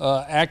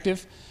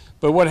active,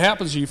 but what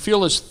happens is you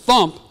feel this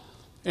thump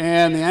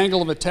and the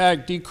angle of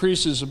attack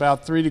decreases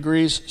about 3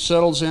 degrees,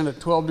 settles in at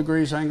 12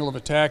 degrees angle of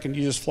attack, and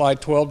you just fly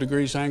 12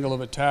 degrees angle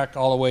of attack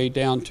all the way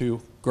down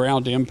to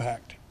ground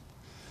impact.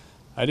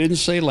 I didn't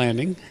say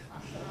landing,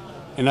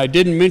 and I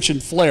didn't mention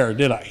flare,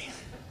 did I?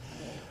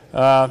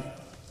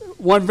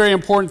 One very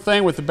important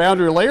thing with the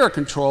boundary layer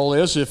control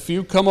is if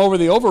you come over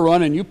the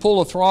overrun and you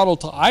pull the throttle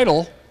to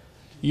idle,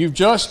 you've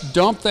just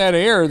dumped that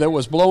air that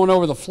was blowing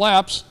over the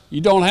flaps. You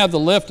don't have the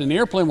lift, and the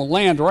airplane will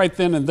land right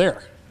then and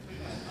there.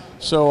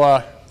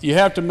 So you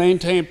have to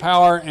maintain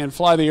power and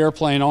fly the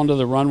airplane onto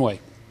the runway.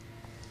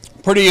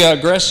 Pretty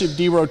aggressive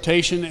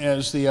derotation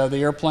as the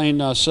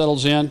airplane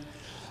settles in.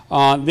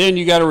 Then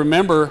you got to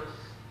remember,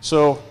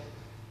 so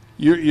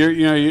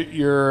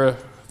your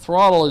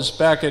throttle is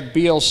back at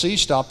BLC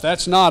stop.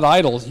 That's not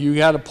idle. You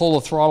got to pull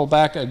the throttle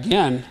back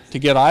again to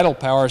get idle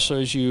power so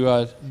as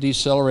you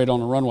decelerate on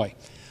the runway.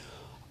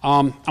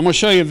 I'm going to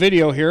show you a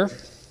video here.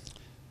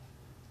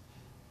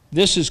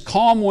 This is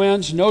calm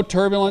winds, no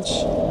turbulence.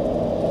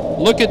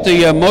 Look at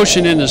the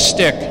motion in the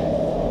stick.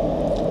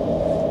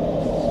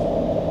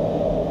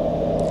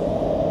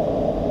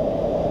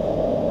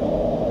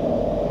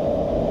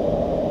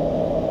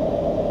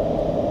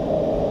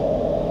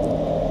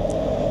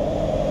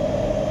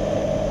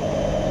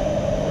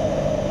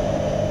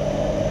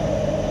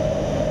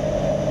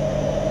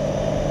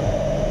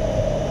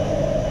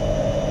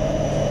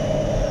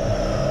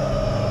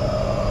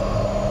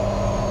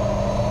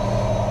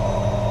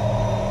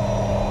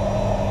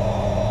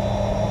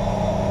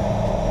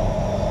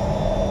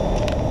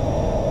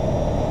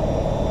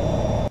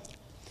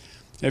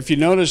 If you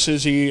notice,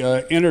 as he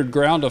entered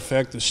ground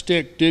effect, the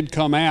stick did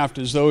come aft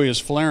as though he was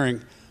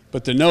flaring,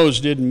 but the nose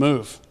didn't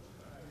move.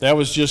 That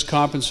was just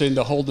compensating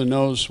to hold the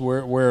nose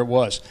where it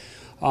was.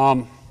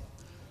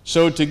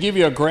 So to give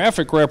you a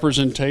graphic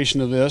representation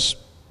of this,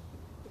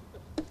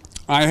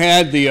 I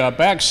had the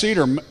back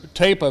seater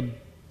tape a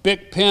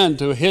big pen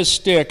to his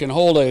stick and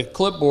hold a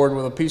clipboard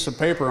with a piece of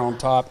paper on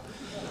top,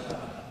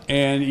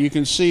 and you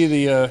can see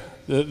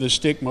the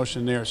stick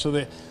motion there. So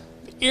the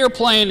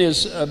airplane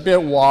is a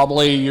bit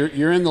wobbly.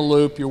 You're in the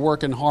loop. You're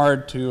working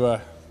hard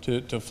to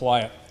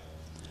fly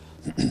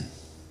it.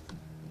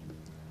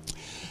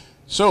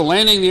 So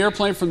landing the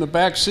airplane from the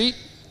back seat,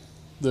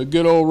 the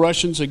good old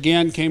Russians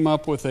again came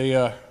up with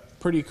a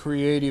pretty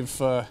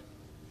creative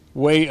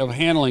way of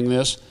handling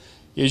this.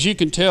 As you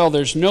can tell,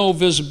 there's no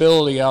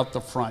visibility out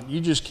the front.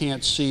 You just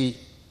can't see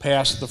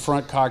past the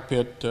front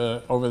cockpit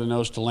over the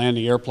nose to land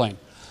the airplane.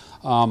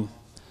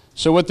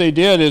 So what they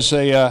did is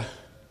they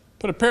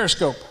put a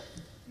periscope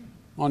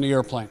on the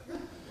airplane.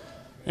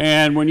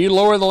 And when you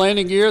lower the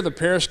landing gear, the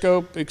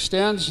periscope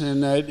extends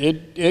and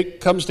it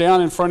comes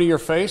down in front of your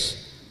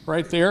face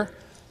right there.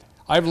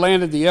 I've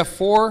landed the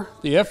F-4,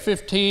 the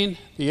F-15,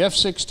 the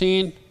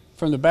F-16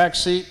 from the back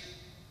seat,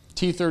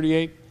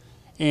 T-38,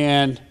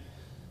 and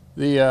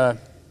the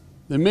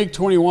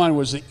MiG-21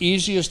 was the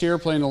easiest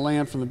airplane to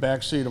land from the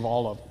back seat of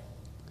all of them,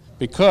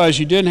 because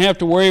you didn't have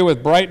to worry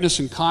with brightness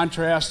and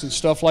contrast and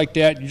stuff like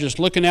that. You're just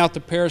looking out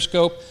the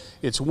periscope.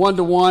 It's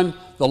one-to-one.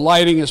 The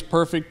lighting is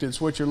perfect. It's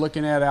what you're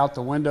looking at out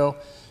the window.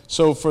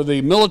 So for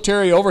the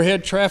military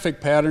overhead traffic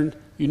pattern,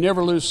 you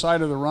never lose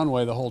sight of the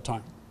runway the whole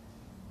time.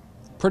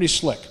 Pretty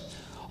slick.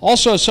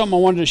 Also, something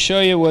I wanted to show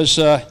you was,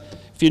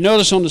 if you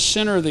notice on the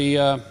center of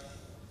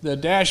the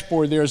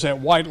dashboard, there's that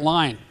white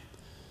line.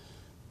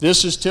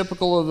 This is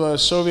typical of the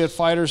Soviet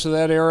fighters of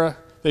that era.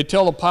 They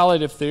tell the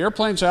pilot, if the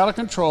airplane's out of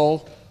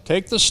control,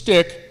 take the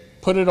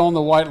stick, put it on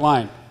the white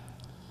line.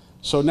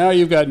 So now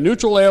you've got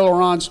neutral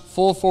ailerons,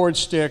 full forward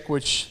stick,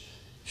 which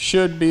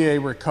should be a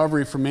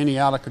recovery from any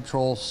out of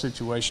control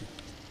situation.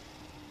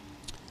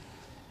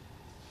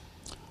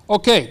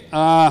 Okay,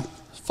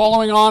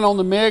 following on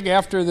the MiG,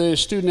 after the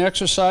student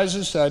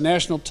exercises,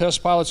 National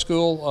Test Pilot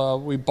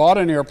School, we bought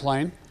an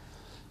airplane.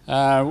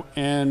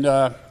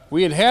 And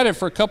we had it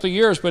for a couple of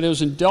years, but it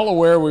was in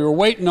Delaware. We were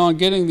waiting on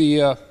getting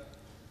the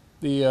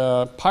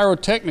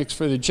pyrotechnics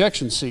for the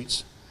ejection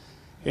seats.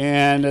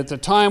 And at the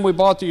time we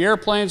bought the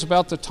airplanes,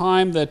 about the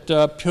time that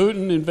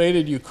Putin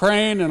invaded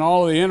Ukraine and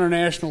all of the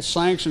international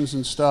sanctions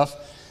and stuff,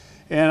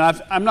 and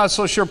I'm not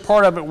so sure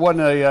part of it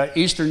wasn't a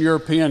Eastern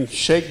European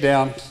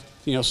shakedown,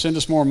 send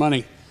us more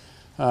money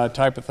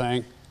type of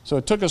thing. So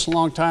it took us a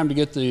long time to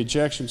get the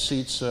ejection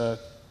seats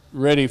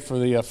ready for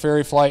the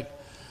ferry flight.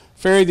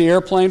 Ferried the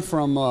airplane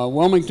from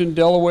Wilmington,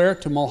 Delaware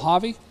to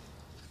Mojave.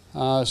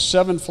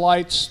 7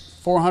 flights,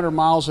 400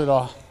 miles at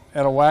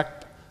a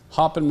whack,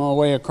 hopping my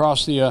way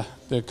across the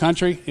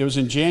country. It was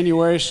in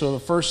January, so the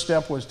first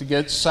step was to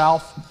get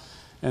south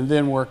and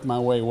then work my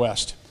way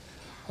west.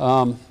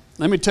 Let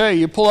me tell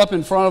you, you pull up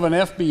in front of an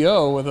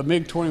FBO with a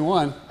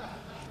MiG-21,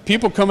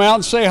 people come out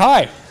and say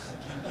hi.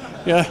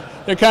 Yeah,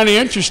 they're kind of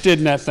interested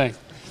in that thing.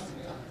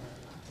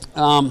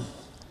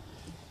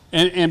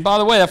 And by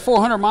the way, that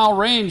 400-mile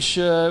range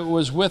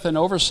was with an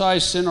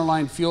oversized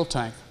centerline fuel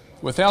tank.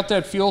 Without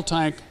that fuel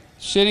tank,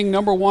 sitting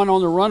number 1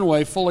 on the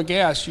runway full of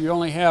gas, you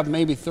only have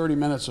maybe 30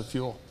 minutes of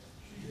fuel.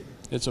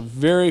 It's a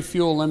very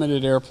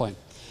fuel-limited airplane.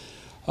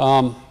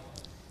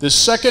 The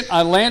second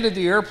I landed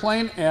the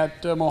airplane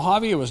at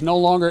Mojave, it was no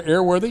longer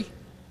airworthy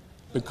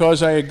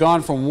because I had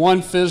gone from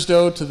one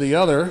FSDO to the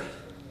other,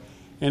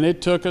 and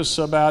it took us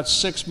about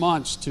 6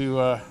 months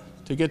to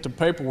get the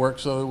paperwork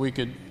so that we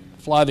could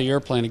fly the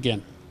airplane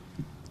again.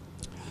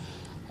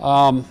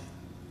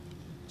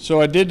 So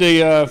I did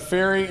the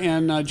ferry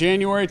in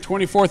January,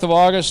 24th of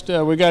August.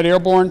 We got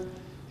airborne,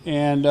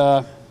 and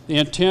the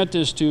intent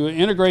is to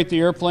integrate the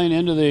airplane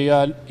into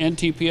the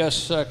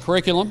NTPS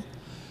curriculum,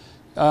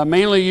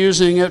 mainly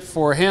using it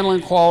for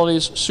handling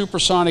qualities,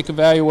 supersonic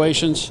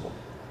evaluations,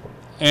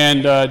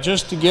 and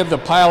just to give the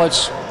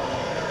pilots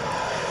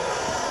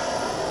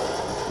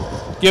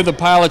give the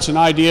pilots an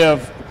idea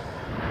of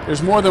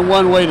there's more than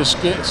one way to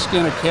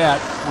skin a cat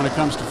when it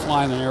comes to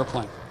flying an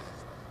airplane.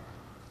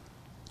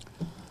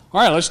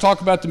 All right, let's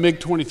talk about the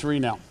MiG-23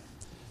 now.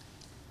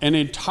 An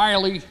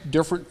entirely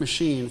different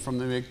machine from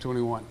the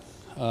MiG-21.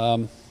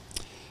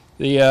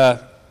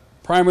 The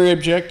primary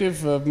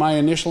objective of my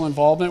initial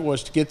involvement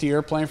was to get the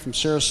airplane from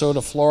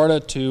Sarasota, Florida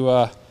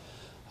to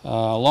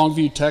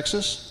Longview,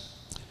 Texas.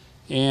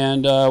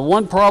 And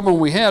one problem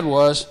we had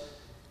was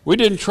we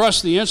didn't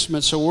trust the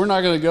instruments, so we're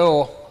not going to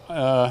go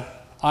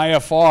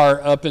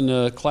IFR up in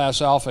the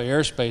Class Alpha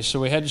airspace. So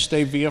we had to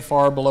stay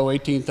VFR below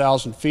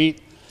 18,000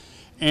 feet.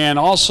 And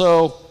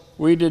also,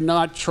 we did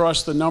not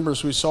trust the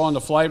numbers we saw in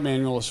the flight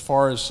manual as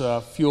far as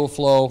fuel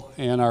flow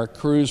and our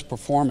cruise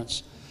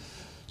performance.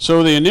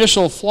 So the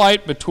initial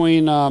flight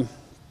between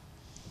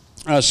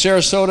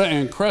Sarasota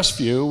and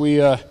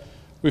Crestview,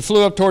 we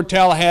flew up toward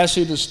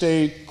Tallahassee to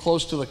stay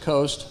close to the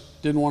coast.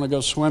 Didn't want to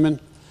go swimming.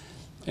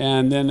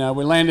 And then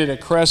we landed at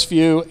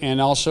Crestview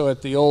and also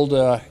at the old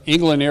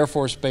England Air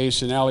Force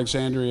Base in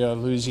Alexandria,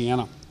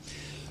 Louisiana.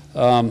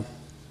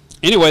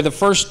 Anyway, the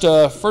first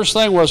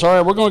thing was, all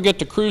right, we're going to get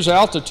to cruise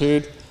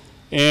altitude,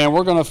 and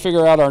we're going to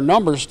figure out our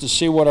numbers to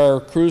see what our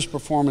cruise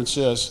performance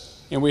is.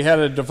 And we had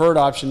a divert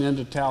option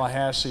into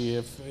Tallahassee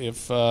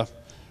if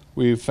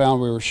we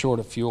found we were short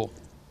of fuel.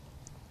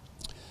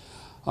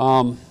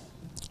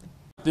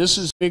 This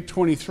is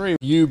MiG-23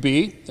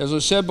 UB. As I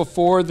said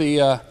before,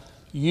 the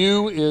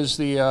U is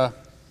the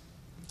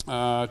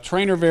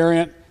trainer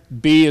variant.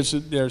 B is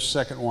their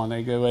second one.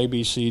 They go A,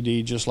 B, C,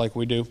 D, just like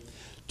we do.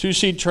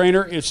 Two-seat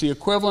trainer, it's the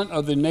equivalent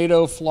of the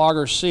NATO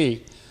Flogger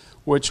C,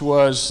 which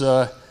was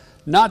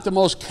not the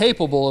most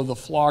capable of the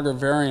Flogger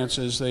variants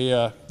as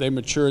they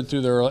matured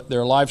through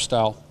their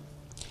lifestyle.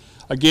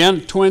 Again,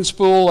 twin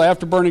spool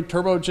afterburning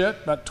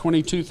turbojet, about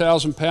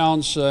 22,000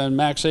 pounds in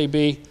max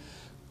AB,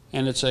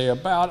 and it's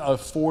about a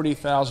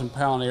 40,000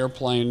 pound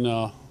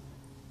airplane,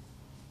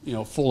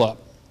 full up.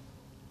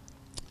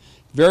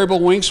 Variable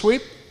wing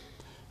sweep,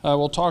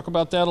 we'll talk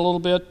about that a little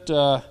bit.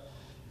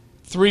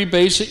 Three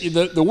basic,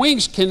 the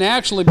wings can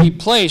actually be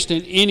placed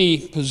in any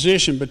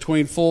position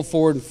between full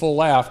forward and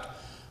full aft,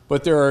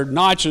 but there are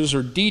notches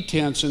or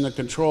detents in the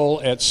control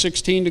at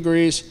 16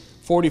 degrees,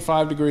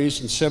 45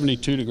 degrees, and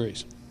 72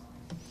 degrees.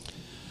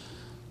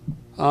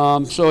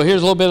 So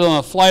here's a little bit on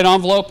the flight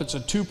envelope. It's a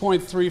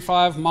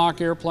 2.35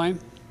 Mach airplane.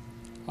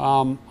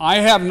 I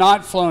have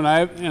not flown,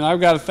 and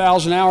I've got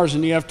 1,000 hours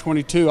in the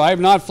F-22. I have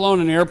not flown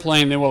an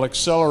airplane that will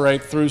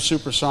accelerate through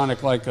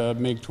supersonic like a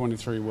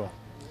MiG-23 will.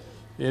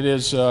 It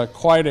is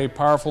quite a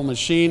powerful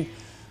machine.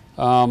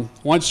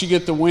 Once you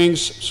get the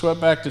wings swept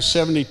back to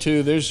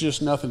 72, there's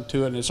just nothing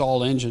to it, and it's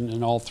all engine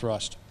and all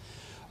thrust.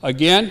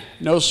 Again,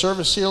 no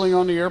service ceiling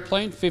on the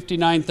airplane,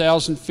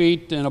 59,000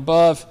 feet and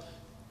above.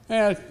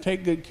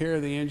 Take good care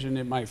of the engine,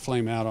 it might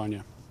flame out on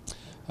you.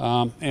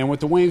 And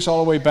with the wings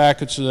all the way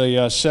back, it's a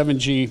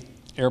 7G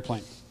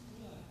airplane.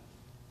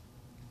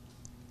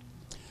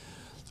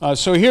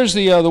 So here's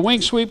the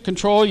wing sweep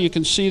control. You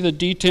can see the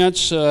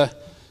detents.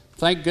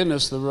 Thank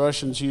goodness the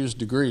Russians used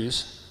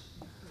degrees.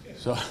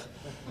 So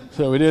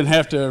we didn't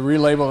have to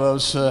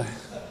relabel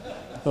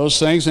those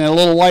things. And a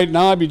little white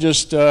knob, you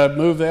just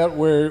move that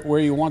where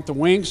you want the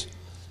wings.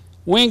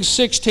 Wings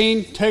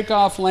 16,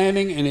 takeoff,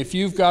 landing, and if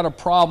you've got a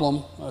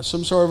problem,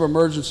 some sort of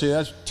emergency,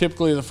 that's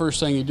typically the first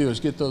thing you do is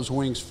get those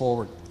wings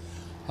forward.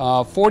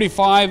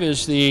 45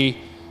 is the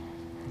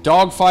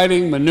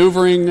dogfighting,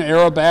 maneuvering,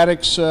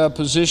 aerobatics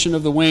position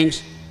of the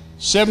wings.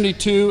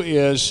 72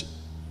 is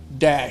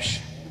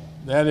dash.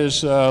 That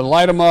is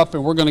light them up,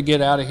 and we're going to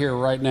get out of here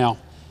right now,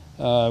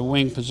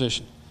 wing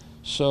position.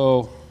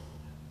 So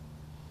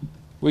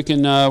we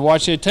can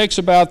watch it. It takes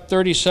about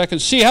 30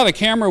 seconds. See how the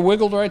camera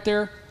wiggled right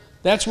there?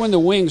 That's when the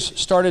wings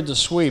started to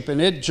sweep,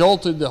 and it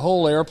jolted the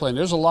whole airplane.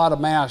 There's a lot of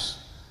mass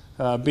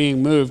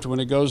being moved when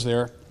it goes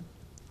there.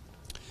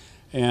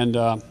 And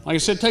like I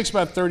said, it takes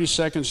about 30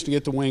 seconds to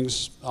get the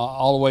wings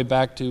all the way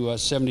back to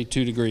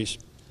 72 degrees.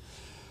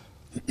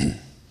 And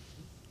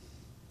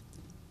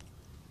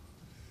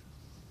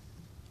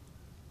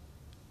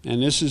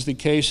this is the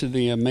case of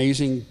the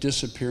amazing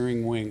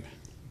disappearing wing.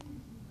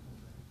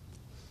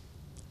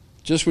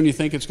 Just when you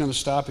think it's going to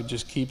stop, it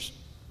just keeps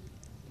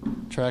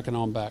tracking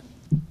on back.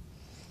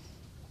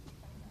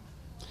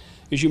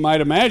 As you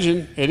might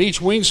imagine, at each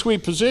wing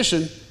sweep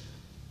position,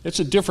 it's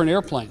a different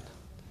airplane.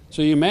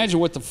 So you imagine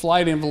what the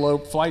flight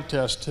envelope flight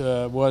test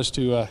was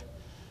to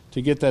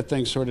get that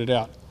thing sorted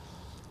out.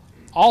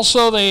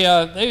 Also,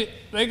 they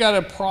got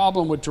a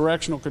problem with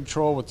directional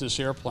control with this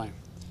airplane.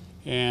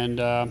 And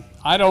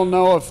I don't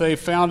know if they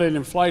found it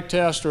in flight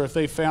test or if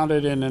they found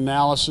it in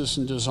analysis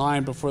and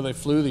design before they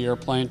flew the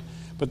airplane,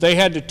 but they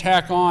had to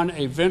tack on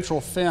a ventral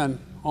fin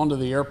onto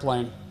the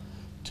airplane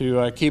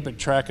to keep it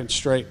tracking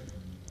straight.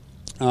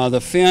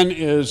 The fin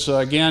is,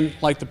 again,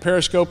 like the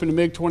periscope in the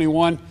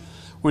MiG-21.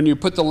 When you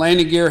put the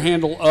landing gear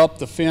handle up,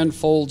 the fin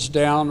folds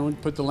down. When you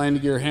put the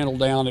landing gear handle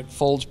down, it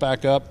folds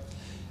back up.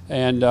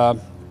 And the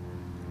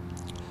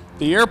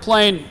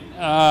airplane,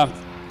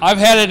 I've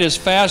had it as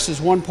fast as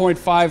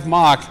 1.5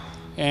 Mach,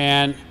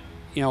 and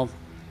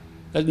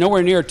That's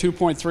nowhere near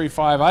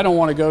 2.35. I don't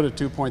want to go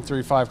to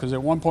 2.35 because at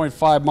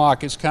 1.5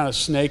 Mach it's kind of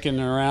snaking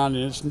around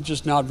and it's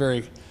just not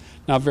very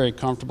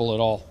comfortable at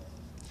all.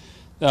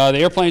 The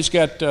airplane's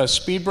got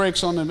speed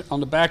brakes on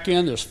the back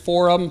end. There's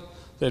 4 of them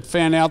that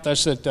fan out.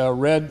 That's that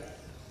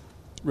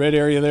red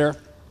area there.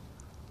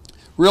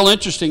 Real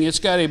interesting, it's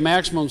got a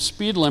maximum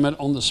speed limit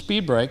on the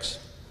speed brakes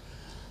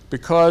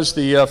because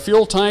the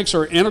fuel tanks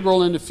are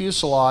integral into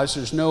fuselage.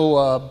 There's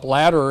no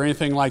bladder or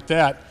anything like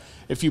that.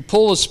 If you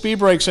pull the speed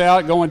brakes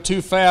out going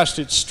too fast,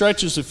 it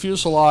stretches the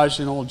fuselage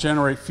and it will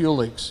generate fuel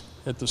leaks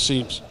at the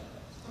seams.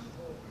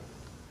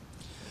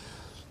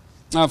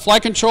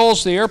 Flight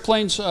controls, the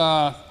airplane's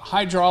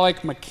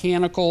hydraulic,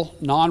 mechanical,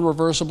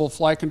 non-reversible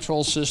flight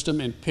control system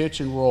in pitch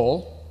and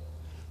roll.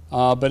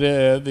 But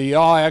the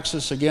yaw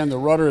axis, again, the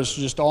rudder is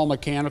just all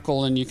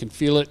mechanical and you can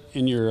feel it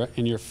in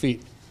your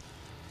feet.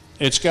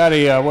 It's got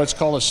a what's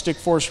called a stick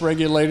force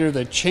regulator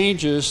that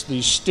changes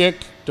the stick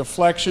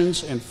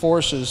deflections and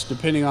forces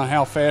depending on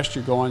how fast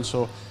you're going.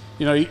 So,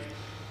 you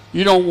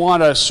don't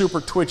want a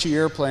super twitchy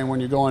airplane when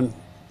you're going,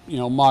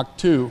 Mach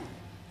 2.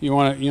 You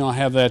want to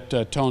have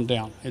that toned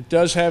down. It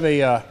does have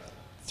a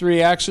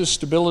 3-axis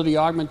stability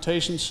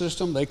augmentation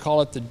system. They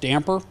call it the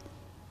damper.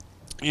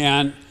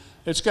 And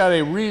it's got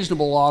a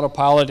reasonable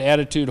autopilot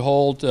attitude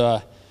hold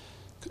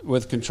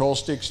with control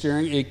stick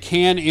steering. It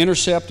can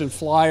intercept and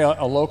fly a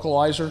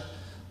localizer.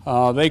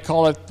 They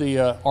call it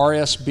the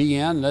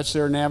RSBN. That's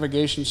their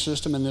navigation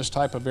system in this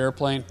type of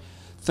airplane.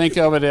 Think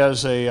of it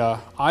as a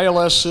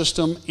ILS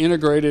system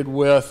integrated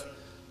with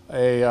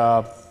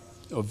a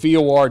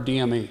VOR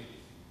DME.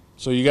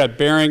 So you got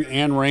bearing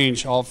and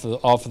range off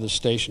of the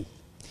station.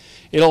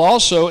 It'll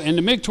also, and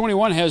the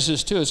MiG-21 has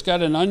this too, it's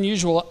got an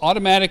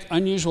automatic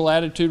unusual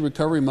attitude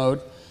recovery mode.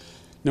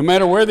 No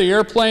matter where the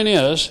airplane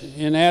is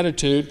in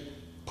attitude,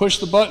 push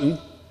the button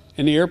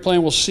and the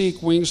airplane will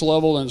seek wings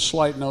level and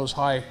slight nose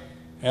high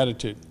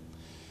attitude.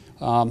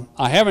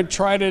 I haven't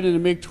tried it in the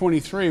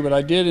MiG-23, but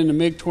I did in the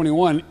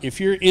MiG-21. If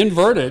you're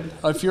inverted,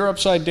 if you're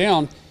upside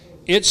down,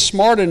 it's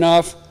smart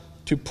enough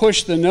to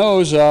push the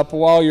nose up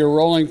while you're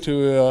rolling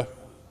to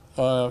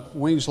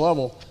wings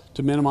level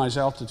to minimize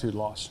altitude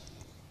loss.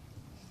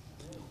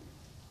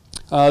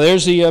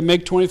 There's the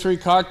MiG-23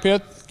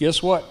 cockpit.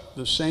 Guess what?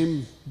 The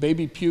same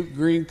baby puke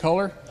green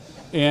color,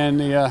 and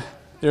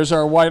there's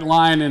our white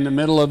line in the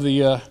middle of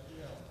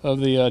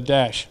the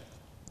dash.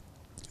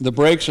 The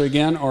brakes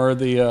again are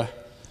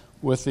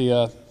with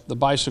the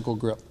bicycle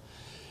grip.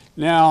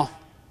 Now,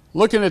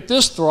 looking at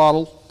this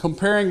throttle,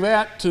 comparing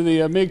that to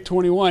the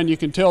MiG-21, you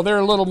can tell they're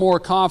a little more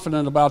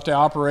confident about the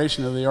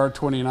operation of the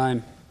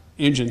R-29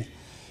 engine.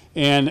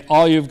 And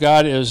all you've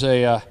got is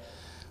a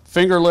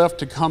finger lift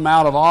to come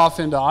out of off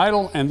into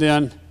idle, and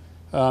then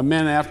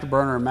min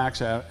afterburner and max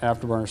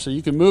afterburner. So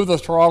you can move the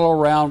throttle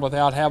around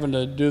without having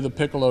to do the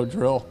piccolo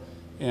drill,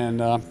 and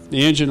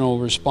the engine will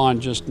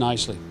respond just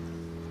nicely.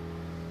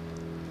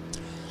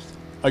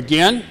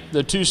 Again,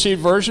 the 2-seat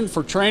version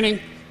for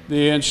training.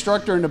 The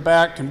instructor in the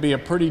back can be a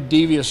pretty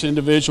devious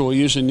individual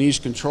using these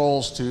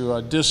controls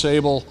to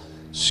disable,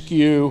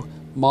 skew,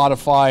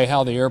 modify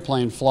how the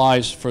airplane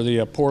flies for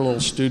the poor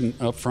little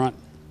student up front.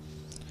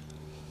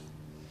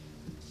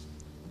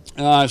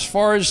 As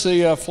far as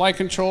the flight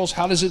controls,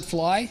 how does it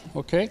fly?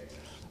 Okay.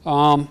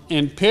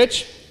 In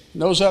pitch,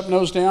 nose up,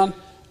 nose down,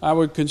 I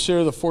would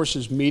consider the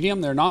forces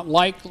medium. They're not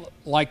like the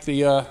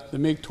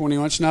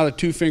MiG-21. It's not a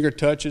 2-finger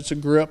touch, it's a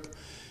grip.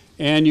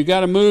 And you got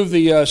to move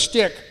the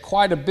stick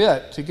quite a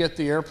bit to get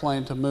the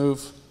airplane to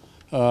move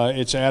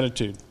its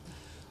attitude.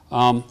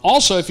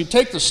 Also, if you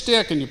take the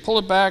stick and you pull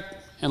it back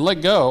and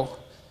let go,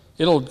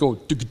 it'll go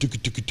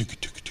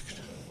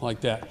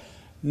like that.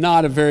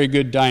 Not a very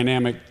good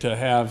dynamic to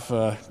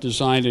have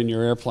designed in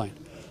your airplane.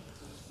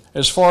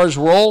 As far as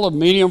roll of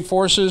medium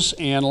forces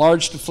and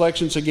large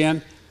deflections,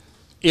 again,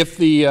 if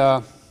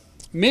the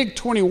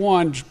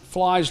MiG-21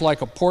 flies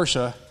like a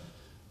Porsche,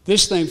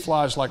 this thing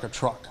flies like a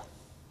truck.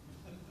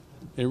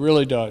 It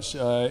really does.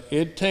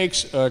 It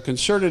takes a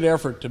concerted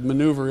effort to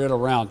maneuver it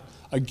around.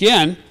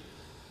 Again,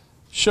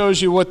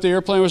 shows you what the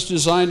airplane was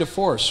designed to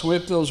force.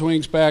 Sweep those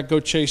wings back, go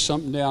chase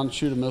something down,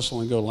 shoot a missile,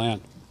 and go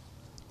land.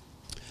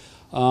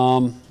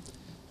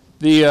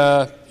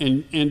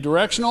 In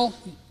directional,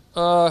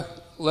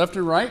 left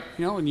and right,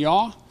 in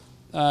yaw,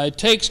 it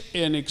takes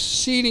an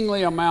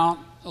exceedingly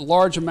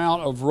large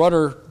amount of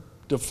rudder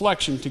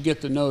deflection to get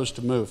the nose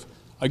to move.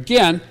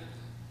 Again,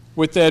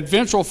 with that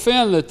ventral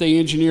fin that they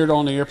engineered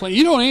on the airplane,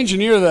 you don't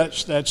engineer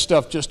that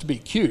stuff just to be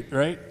cute,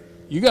 right?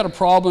 You got a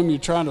problem you're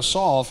trying to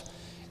solve,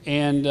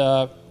 and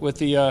with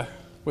the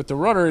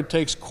rudder, it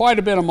takes quite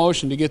a bit of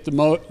motion to get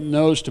the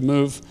nose to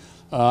move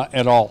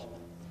at all.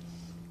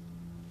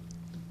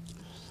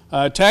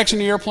 Taxiing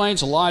the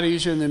airplane's a lot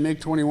easier than the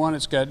MiG-21.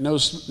 It's got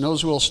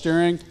nose wheel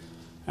steering,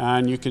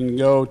 and you can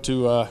go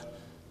to,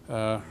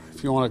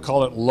 if you want to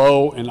call it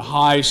low and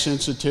high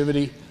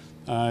sensitivity,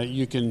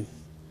 you can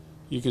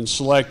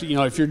select,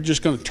 if you're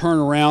just going to turn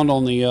around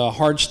on the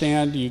hard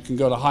stand, you can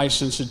go to high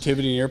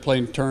sensitivity, and the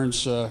airplane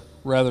turns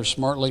rather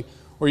smartly,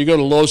 or you go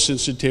to low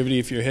sensitivity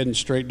if you're heading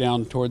straight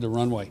down toward the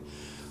runway.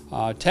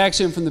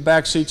 Taxiing from the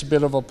back seat's a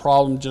bit of a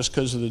problem just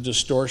because of the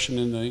distortion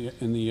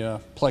in the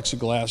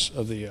plexiglass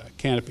of the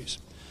canopies.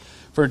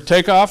 For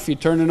takeoff, you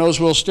turn the nose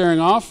wheel steering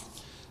off.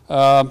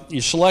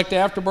 You select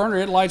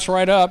afterburner, it lights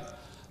right up.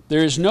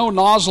 There is no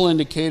nozzle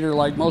indicator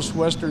like most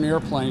Western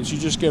airplanes. You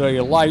just get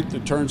a light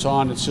that turns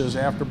on that says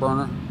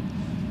afterburner.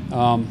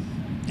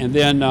 And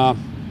then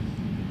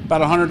about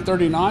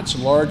 130 knots, a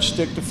large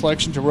stick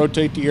deflection to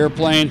rotate the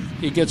airplane.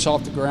 It gets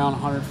off the ground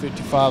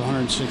 155,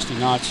 160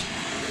 knots.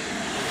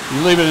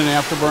 You leave it in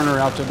afterburner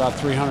out to about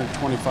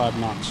 325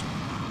 knots.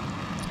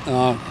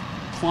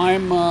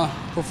 Climb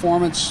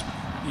performance,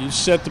 you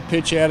set the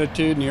pitch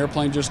attitude and the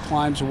airplane just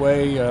climbs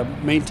away.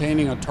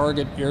 Maintaining a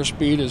target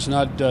airspeed is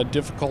not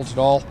difficult at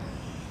all.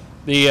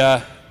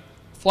 The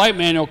flight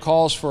manual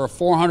calls for a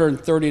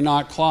 430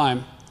 knot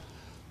climb.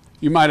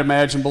 You might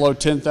imagine below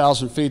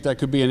 10,000 feet that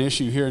could be an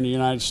issue here in the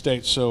United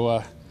States.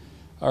 So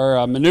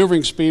our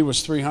maneuvering speed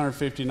was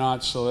 350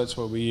 knots, so that's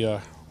what we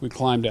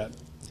climbed at.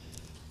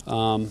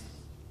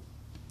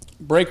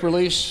 Brake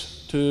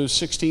release to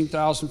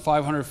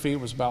 16,500 feet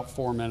was about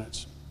 4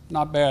 minutes.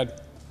 Not bad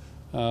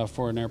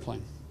for an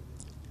airplane.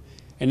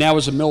 And that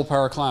was a mill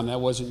power climb. That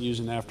wasn't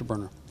using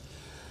afterburner.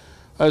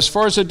 As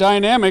far as the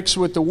dynamics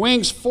with the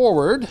wings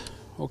forward,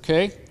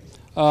 okay,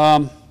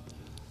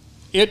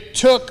 it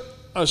took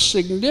a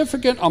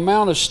significant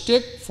amount of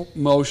stick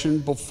motion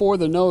before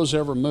the nose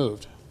ever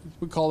moved.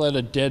 We call that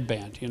a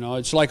deadband. You know,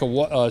 it's like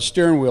a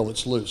steering wheel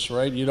that's loose,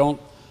 right? You don't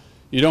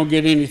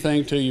get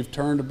anything till you've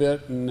turned a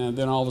bit, and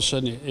then all of a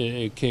sudden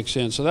it kicks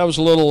in. So that was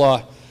a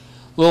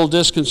little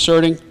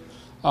disconcerting.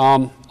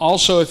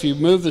 Also, if you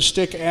move the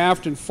stick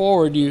aft and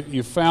forward,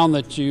 you found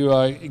that you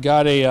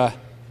got a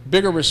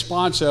bigger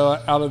response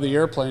out of the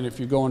airplane if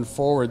you're going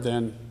forward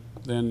than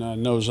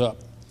nose up.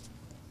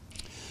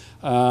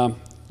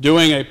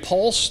 Doing a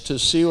pulse to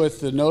see if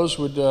the nose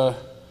would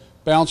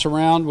bounce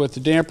around with the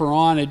damper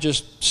on, it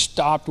just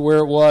stopped where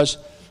it was,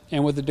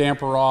 and with the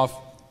damper off,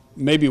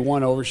 maybe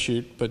one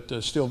overshoot, but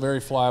still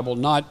very flyable,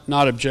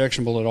 not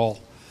objectionable at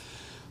all.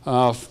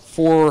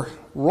 For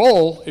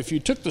roll, if you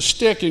took the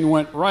stick and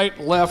went right,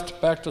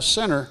 left, back to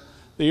center,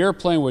 the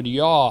airplane would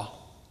yaw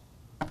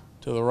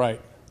to the right.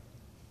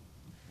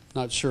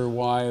 Not sure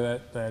why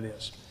that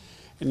is.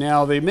 And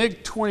now the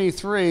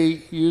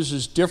MiG-23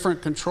 uses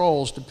different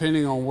controls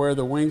depending on where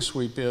the wing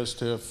sweep is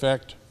to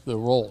affect the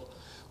roll.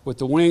 With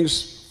the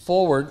wings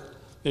forward,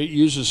 it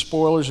uses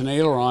spoilers and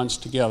ailerons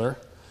together.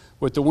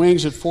 With the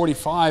wings at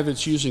 45,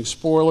 it's using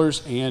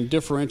spoilers and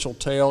differential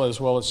tail, as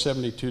well as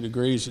 72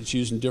 degrees, it's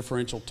using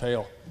differential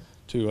tail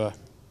to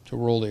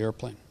roll the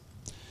airplane.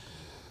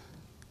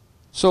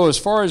 So as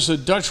far as the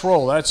Dutch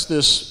roll, that's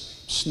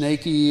this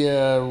snaky,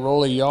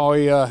 rolly,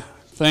 yawy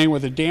thing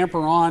with a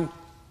damper on.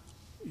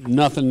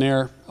 Nothing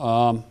there,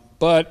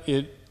 but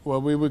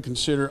what we would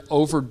consider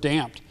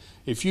over-damped.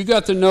 If you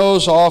got the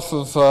nose off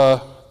of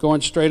going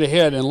straight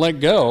ahead and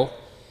let go,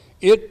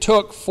 it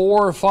took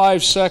 4 or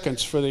 5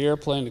 seconds for the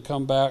airplane to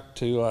come back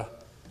to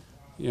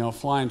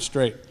flying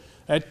straight.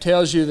 That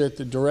tells you that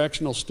the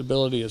directional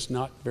stability is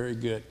not very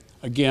good.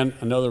 Again,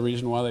 another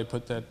reason why they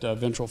put that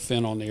ventral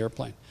fin on the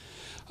airplane.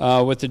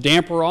 With the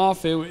damper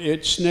off,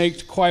 it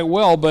snaked quite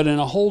well, but in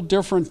a whole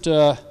different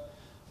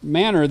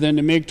manner than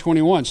the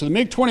MiG-21. So the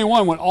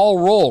MiG-21 went all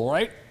roll,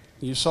 right?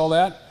 You saw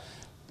that?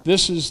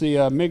 This is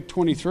the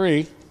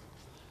MiG-23.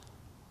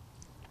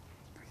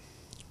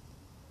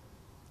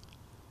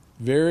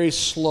 Very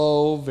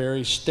slow,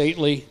 very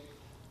stately.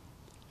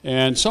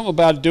 And something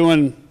about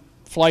doing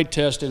flight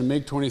test in a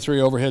MiG-23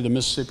 overhead the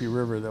Mississippi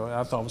River, though,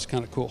 I thought was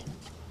kind of cool.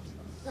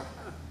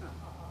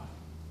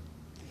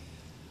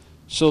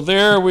 So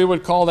there, we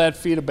would call that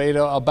feet of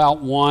beta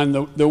about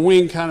 1. The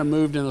wing kind of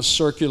moved in a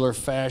circular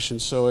fashion,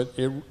 so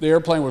the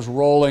airplane was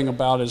rolling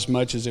about as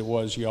much as it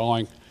was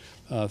yawing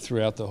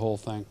throughout the whole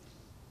thing.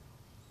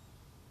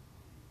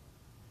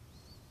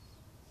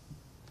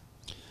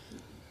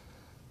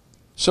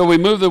 So we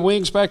moved the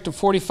wings back to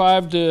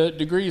 45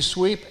 degrees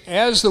sweep.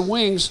 As the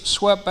wings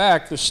swept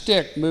back, the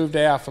stick moved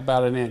aft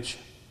about 1 inch.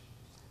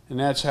 And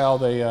that's how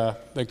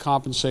they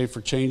compensate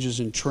for changes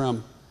in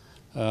trim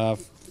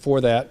for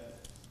that.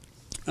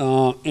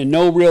 And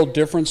no real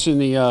difference in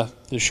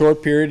the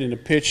short period in the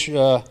pitch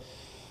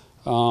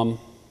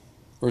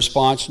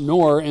response,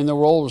 nor in the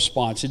roll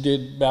response. It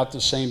did about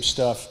the same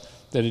stuff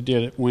that it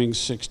did at wing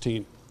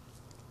 16.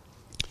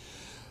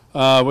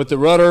 With the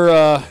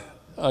rudder,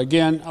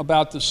 again,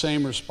 about the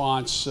same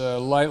response,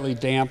 lightly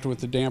damped with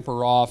the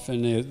damper off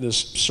and this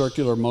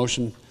circular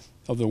motion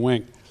of the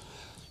wing.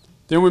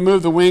 Then we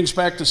moved the wings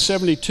back to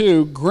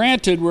 72.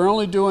 Granted, we're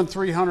only doing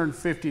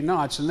 350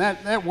 knots, and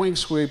that wing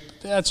sweep,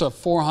 that's a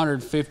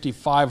 450,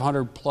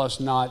 500 plus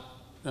knot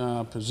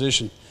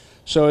position.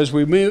 So as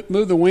we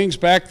move the wings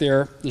back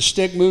there, the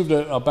stick moved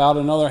about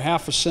another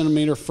 0.5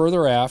 centimeter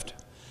further aft,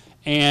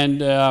 and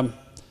the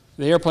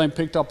airplane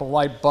picked up a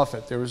light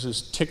buffet. There was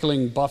this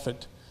tickling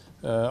buffet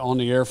on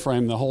the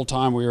airframe the whole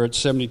time we were at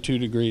 72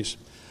 degrees.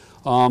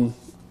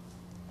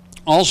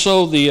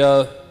 Also,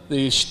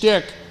 the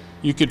stick,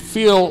 you could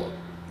feel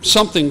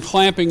something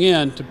clamping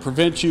in to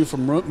prevent you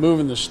from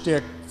moving the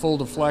stick full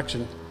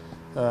deflection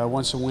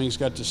once the wings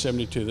got to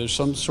 72. There's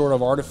some sort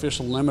of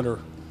artificial limiter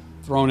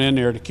thrown in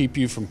there to keep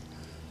you from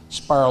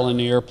spiraling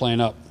the airplane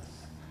up.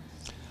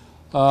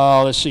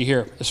 Let's see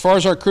here. As far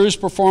as our cruise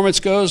performance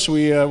goes,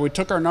 we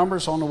took our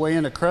numbers on the way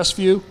into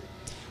Crestview.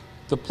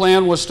 The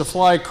plan was to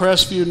fly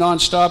Crestview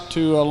nonstop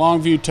to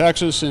Longview,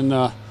 Texas, and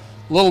a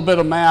little bit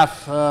of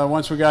math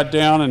once we got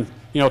down,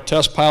 and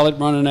test pilot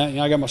running that.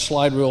 I got my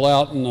slide rule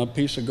out and a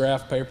piece of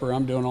graph paper.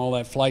 I'm doing all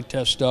that flight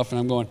test stuff, and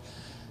I'm going,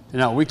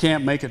 we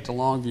can't make it to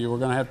Longview. We're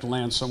going to have to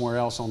land somewhere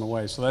else on the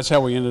way. So that's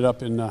how we ended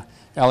up in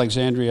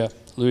Alexandria,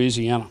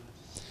 Louisiana.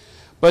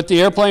 But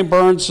the airplane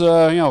burns,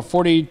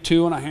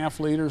 42.5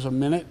 liters a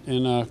minute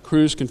in a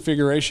cruise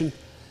configuration.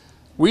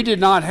 We did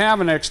not have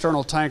an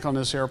external tank on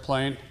this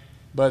airplane,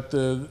 but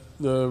the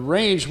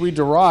range we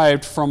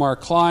derived from our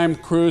climb,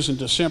 cruise, and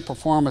descent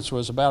performance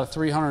was about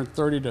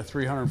 330 to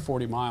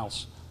 340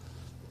 miles.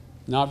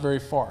 Not very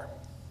far.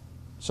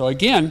 So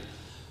again,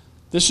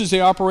 this is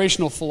the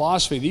operational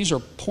philosophy. These are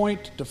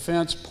point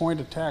defense, point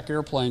attack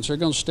airplanes. They're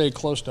going to stay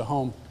close to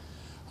home.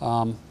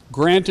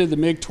 Granted, the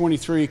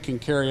MiG-23 can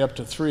carry up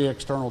to 3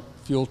 external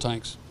fuel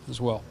tanks as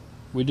well.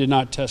 We did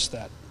not test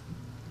that.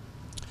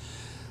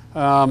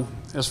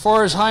 As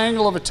far as high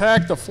angle of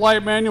attack, the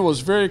flight manual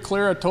was very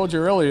clear. I told you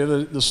earlier,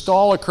 the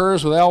stall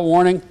occurs without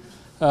warning,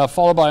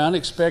 followed by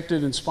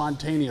unexpected and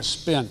spontaneous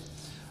spin.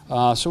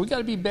 So we got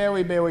to be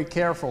very, very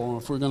careful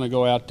if we're going to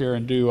go out there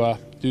and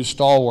do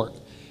stall work.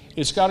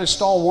 It's got a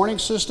stall warning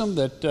system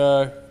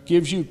that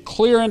gives you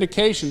clear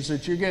indications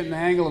that you're getting the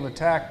angle of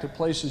attack to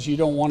places you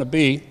don't want to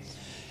be.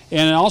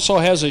 And it also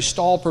has a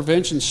stall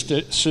prevention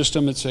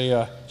system. It's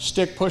a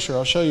stick pusher.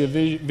 I'll show you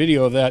a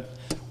video of that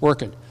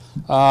working.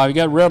 You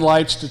got red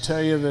lights to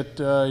tell you that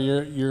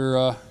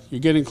you're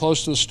getting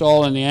close to the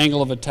stall, and the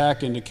angle of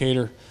attack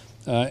indicator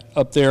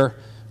up there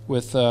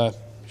with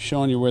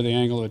showing you where the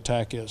angle of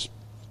attack is.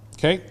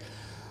 Okay.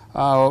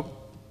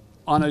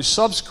 On a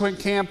subsequent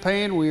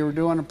campaign, we were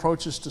doing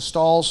approaches to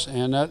stalls,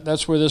 and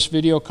that's where this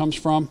video comes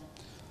from.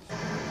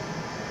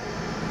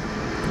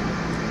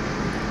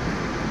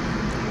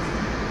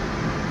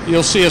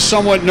 You'll see a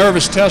somewhat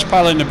nervous test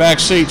pilot in the back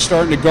seat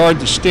starting to guard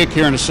the stick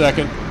here in a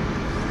second.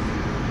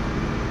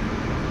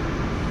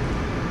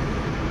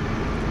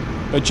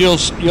 But you'll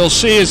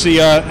see as the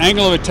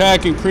angle of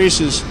attack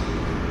increases,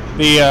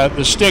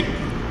 the stick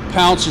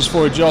pounces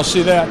forward. Y'all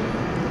see that?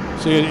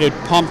 See it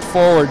pumped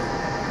forward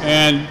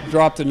and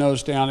dropped the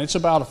nose down. It's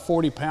about a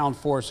 40-pound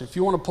force. If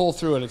you want to pull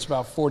through it, it's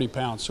about 40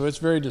 pounds. So it's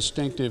very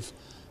distinctive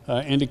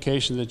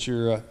indication that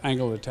your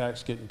angle of attack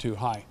is getting too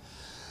high.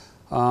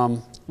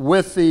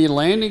 With the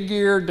landing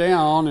gear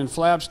down and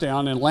flaps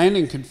down and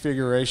landing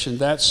configuration,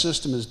 that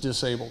system is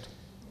disabled,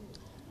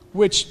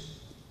 which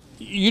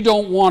you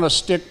don't want a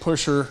stick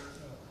pusher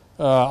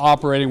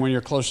operating when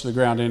you're close to the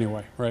ground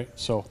anyway, right?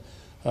 So,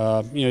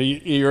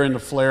 you're in the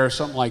flare or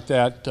something like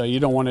that. You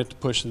don't want it to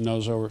push the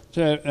nose over.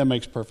 That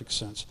makes perfect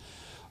sense.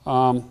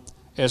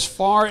 As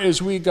far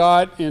as we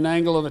got in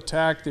angle of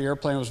attack, the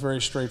airplane was very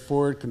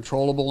straightforward,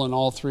 controllable in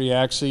all 3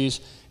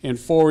 axes, and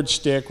forward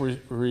stick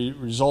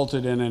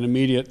resulted in an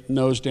immediate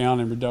nose down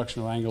and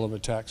reduction of angle of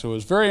attack. So it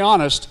was very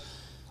honest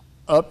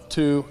up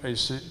to a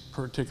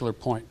particular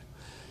point.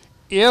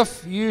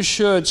 If you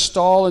should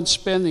stall and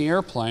spin the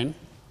airplane,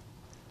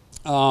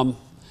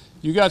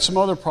 you got some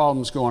other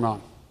problems going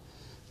on.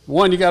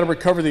 One, you got to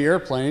recover the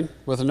airplane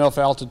with enough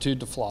altitude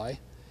to fly.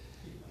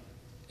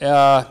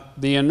 The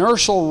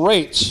inertial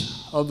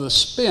rates of the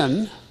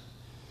spin,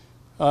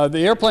 the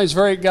airplane's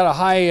got a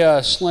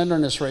high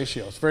slenderness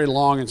ratio. It's very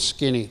long and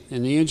skinny,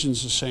 and the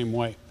engine's the same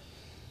way.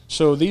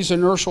 So these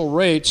inertial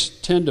rates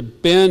tend to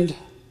bend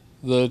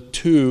the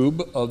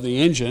tube of the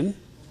engine.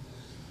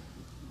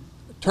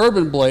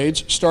 Turbine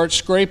blades start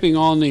scraping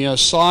on the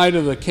side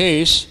of the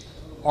case.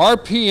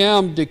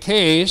 RPM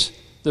decays.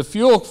 The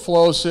fuel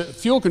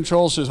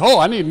control says, oh,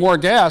 I need more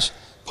gas,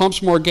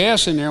 pumps more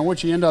gas in there, and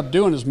what you end up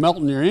doing is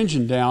melting your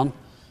engine down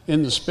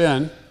in the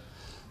spin.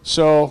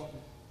 So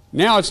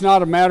now it's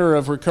not a matter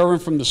of recovering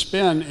from the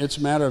spin, it's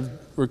a matter of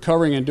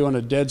recovering and doing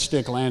a dead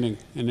stick landing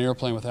in an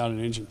airplane without an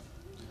engine.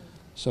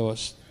 So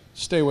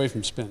stay away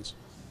from spins.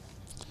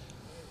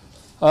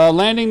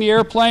 Landing the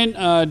airplane,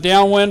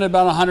 downwind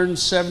about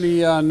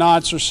 170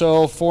 knots or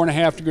so,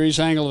 4.5 degrees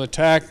angle of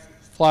attack.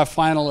 Fly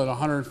final at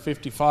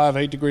 155,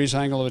 8 degrees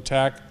angle of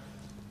attack.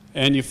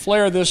 And you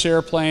flare this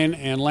airplane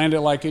and land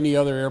it like any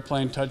other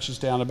airplane, touches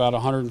down about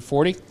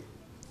 140.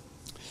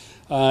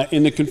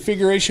 In the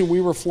configuration we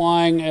were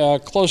flying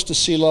close to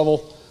sea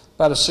level,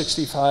 about a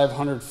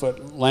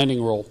 6,500-foot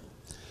landing roll.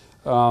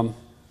 The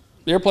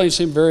airplane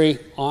seemed very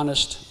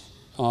honest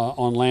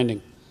on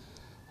landing.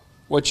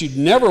 What you'd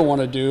never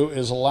want to do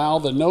is allow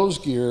the nose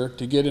gear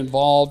to get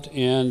involved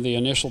in the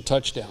initial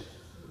touchdown,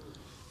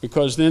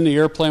 because then the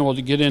airplane will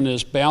get into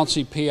this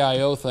bouncy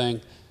PIO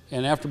thing,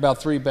 and after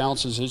about 3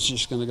 bounces, it's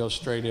just going to go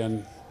straight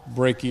in,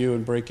 break you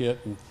and break it,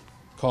 and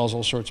cause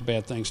all sorts of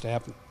bad things to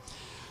happen.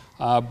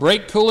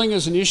 Brake cooling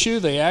is an issue.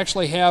 They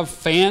actually have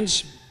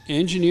fans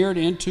engineered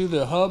into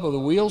the hub of the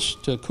wheels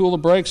to cool the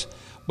brakes,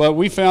 but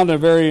we found a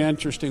very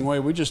interesting way.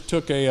 We just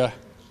took a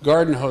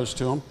garden hose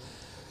to them.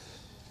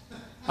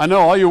 I know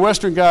all you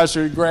Western guys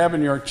are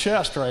grabbing your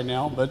chest right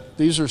now, but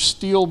these are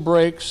steel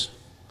brakes,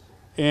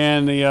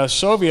 and the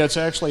Soviets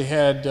actually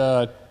had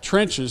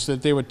trenches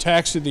that they would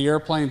taxi the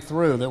airplane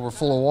through that were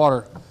full of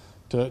water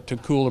to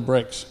cool the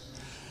brakes.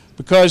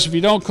 Because if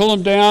you don't cool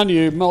them down,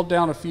 you melt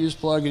down a fuse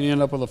plug and you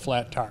end up with a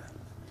flat tire.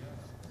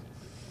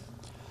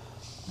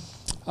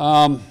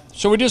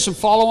 So we did some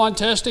follow-on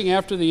testing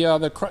after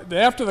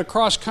the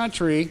cross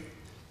country.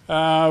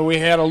 We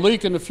had a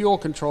leak in the fuel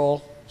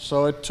control,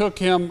 so it took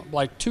him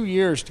like 2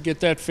 years to get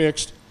that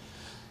fixed.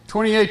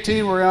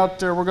 2018, we're out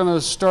there. We're going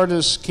to start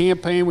this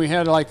campaign. We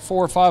had like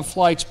 4 or 5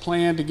 flights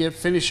planned to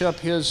finish up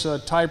his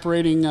type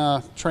rating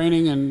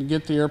training and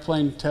get the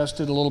airplane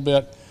tested a little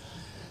bit.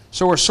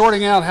 So we're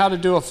sorting out how to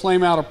do a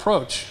flame-out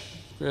approach,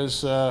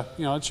 because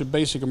it's a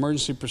basic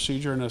emergency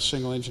procedure in a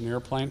single-engine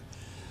airplane.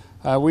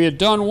 We had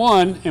done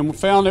one and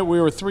found that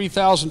we were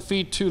 3,000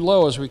 feet too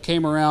low as we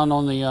came around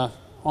on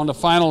the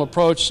final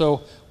approach.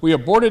 So we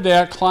aborted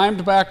that,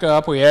 climbed back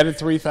up. We added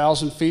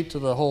 3,000 feet to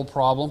the whole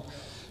problem.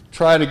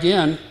 Tried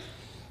again.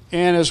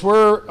 And as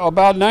we're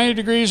about 90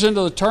 degrees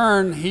into the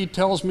turn, he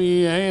tells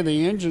me, hey,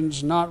 the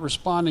engine's not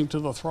responding to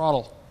the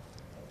throttle.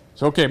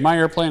 It's okay, my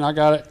airplane, I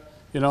got it.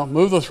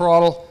 Move the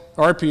throttle.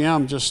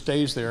 RPM just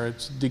stays there.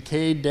 It's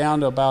decayed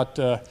down to about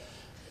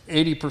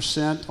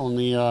 80%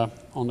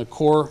 on the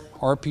core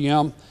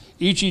RPM.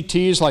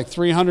 EGT is like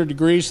 300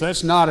 degrees.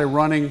 That's not a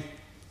running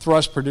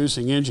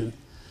thrust-producing engine.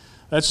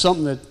 That's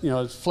something that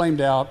is flamed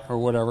out or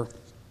whatever.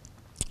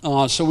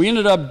 So we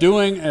ended up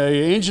doing an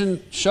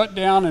engine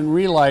shutdown and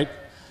relight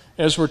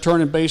as we're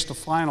turning base to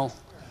final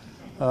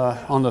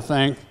on the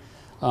thing.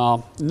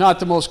 Not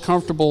the most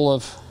comfortable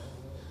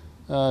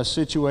of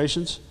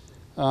situations,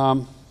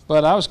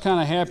 but I was kind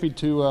of happy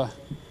to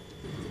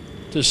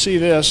see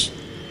this.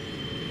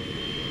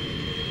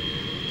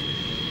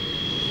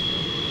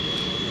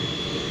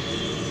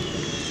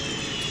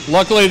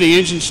 Luckily, the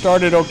engine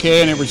started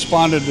okay and it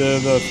responded to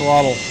the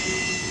throttle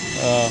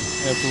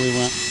after we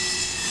went.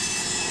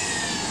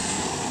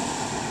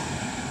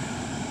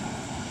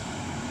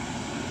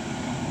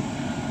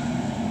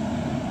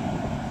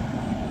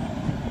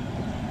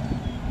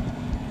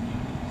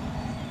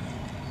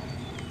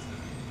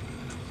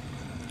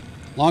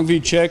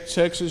 Longview,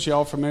 Texas,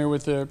 y'all familiar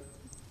with the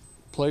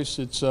place?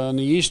 It's on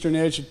the eastern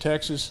edge of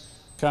Texas,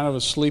 kind of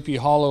a Sleepy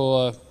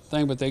Hollow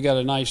thing, but they got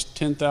a nice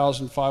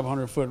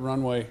 10,500 foot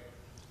runway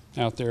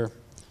out there.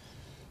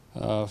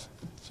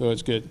 So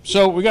it's good.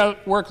 So we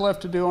got work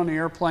left to do on the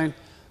airplane.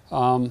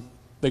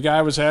 The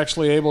guy was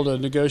actually able to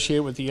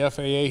negotiate with the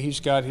FAA. He's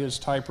got his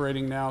type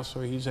rating now, so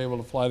he's able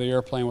to fly the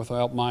airplane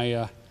without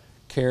my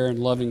care and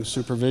loving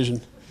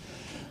supervision.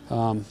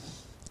 And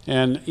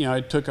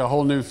it took a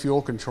whole new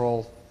fuel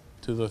control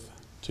to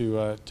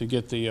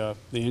get the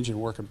engine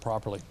working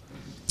properly.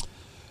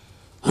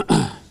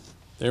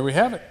 There we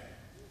have it.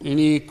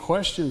 Any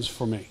questions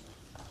for me?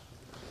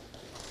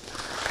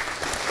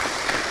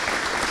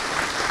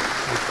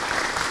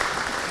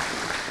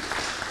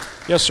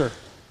 Yes, sir.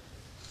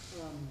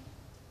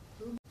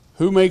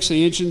 Who makes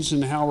the engines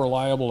and how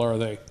reliable are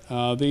they?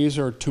 These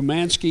are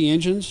Tumansky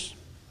engines.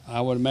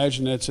 I would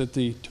imagine that's at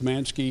the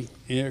Tumansky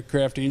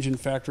aircraft engine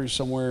factory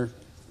somewhere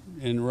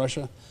in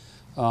Russia.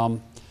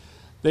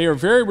 They are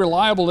very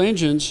reliable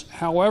engines,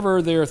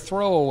 however, they're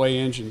throwaway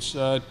engines.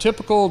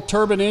 Typical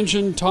turbine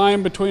engine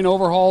time between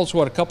overhauls,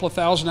 a couple of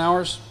thousand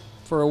hours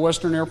for a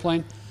Western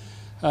airplane?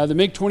 The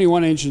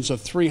MiG-21 engine's a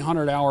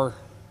 300-hour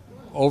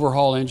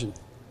overhaul engine.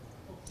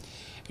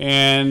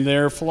 And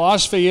their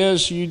philosophy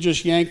is you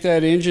just yank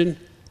that engine,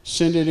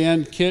 send it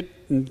in, kit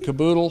and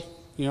caboodle,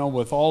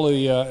 with all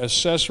the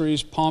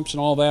accessories, pumps and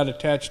all that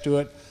attached to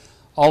it.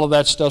 All of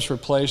that stuff's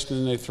replaced, and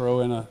then they throw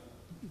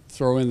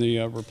in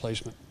the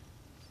replacement.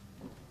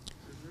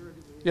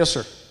 Yes,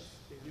 sir.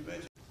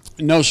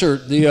 No, sir.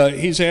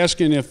 He's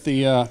asking if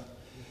you're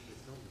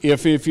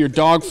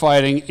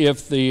dogfighting,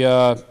 if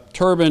the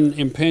turbine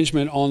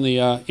impingement on the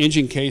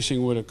engine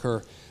casing would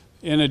occur.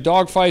 In a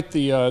dogfight,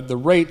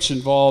 the rates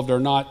involved are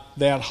not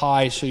that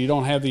high, so you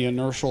don't have the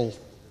inertial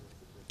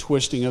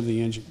twisting of the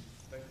engine.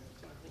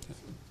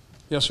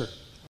 Yes, sir.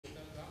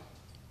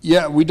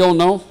 Yeah, we don't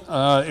know.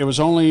 It was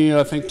only,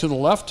 I think, to the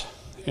left,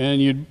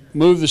 and you'd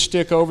move the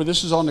stick over.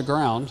 This is on the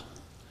ground.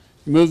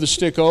 You move the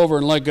stick over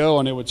and let go,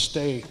 and it would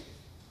stay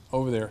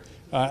over there.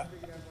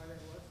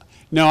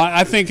 No,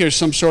 I think there's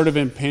some sort of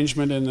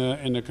impingement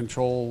in the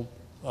control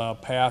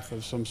path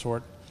of some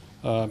sort.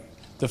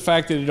 The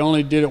fact that it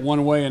only did it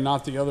one way and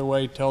not the other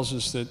way tells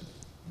us that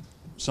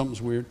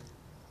something's weird.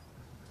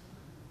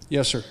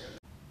 Yes, sir.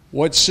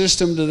 What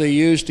system do they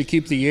use to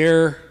keep the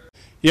air?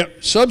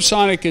 Yep,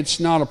 subsonic, it's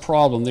not a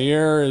problem. The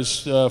air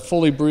is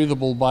fully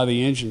breathable by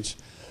the engines.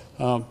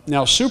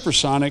 Now,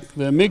 supersonic,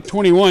 the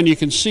MiG-21, you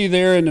can see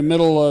there in the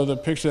middle of the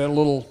picture, that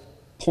little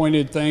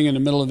pointed thing in the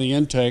middle of the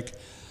intake.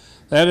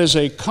 That is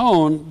a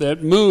cone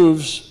that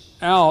moves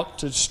out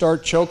to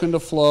start choking the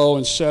flow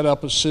and set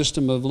up a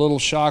system of little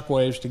shock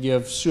waves to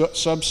give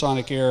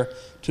subsonic air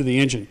to the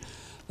engine.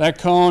 That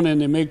cone in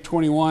the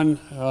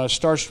MiG-21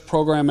 starts the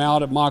program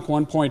out at Mach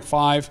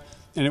 1.5,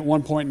 and at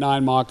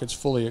 1.9 Mach it's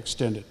fully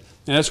extended.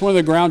 And that's one of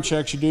the ground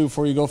checks you do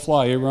before you go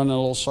fly. You run that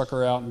little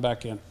sucker out and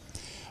back in.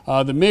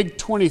 The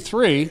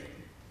MiG-23,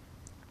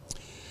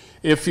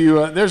 if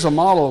you, there's a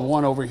model of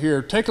one over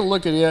here. Take a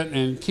look at it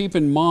and keep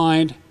in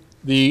mind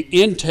the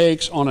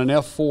intakes on an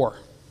F4.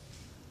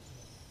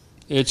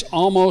 It's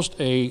almost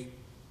a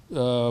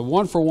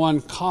one-for-one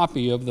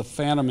copy of the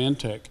Phantom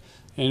intake.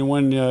 And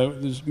when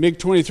this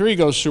MiG-23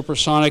 goes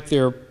supersonic,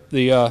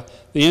 the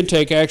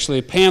intake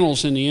actually,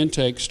 panels in the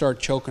intake start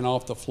choking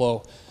off the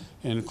flow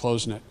and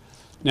closing it.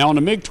 Now on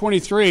the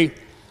MiG-23,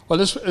 well,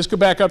 let's go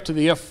back up to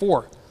the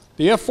F4.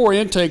 The F4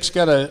 intake's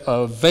got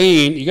a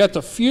vane. You got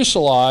the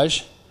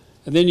fuselage,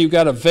 and then you've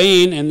got a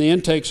vane, and the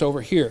intake's over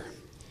here.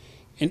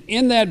 And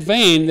in that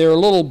vane, there are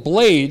little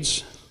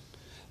blades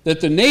that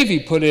the Navy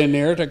put in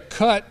there to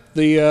cut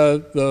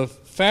the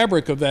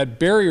fabric of that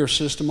barrier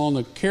system on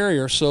the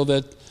carrier, so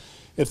that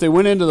if they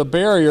went into the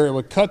barrier, it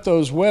would cut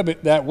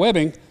that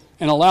webbing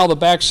and allow the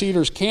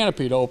backseater's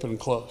canopy to open and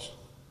close.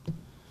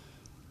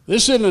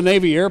 This isn't a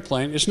Navy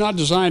airplane. It's not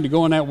designed to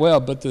go in that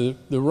web, but the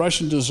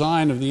Russian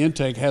design of the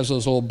intake has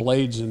those little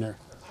blades in there.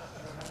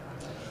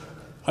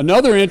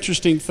 Another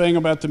interesting thing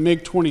about the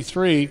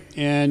MiG-23,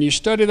 and you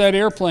study that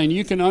airplane,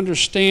 you can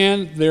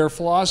understand their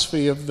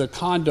philosophy of the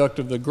conduct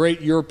of the Great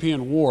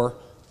European War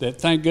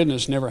that, thank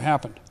goodness, never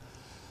happened.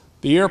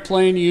 The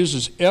airplane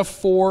uses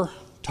F4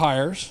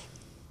 tires.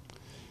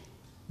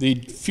 The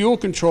fuel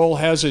control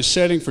has a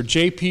setting for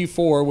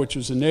JP4, which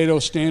is a NATO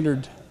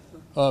standard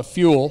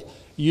fuel.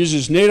 It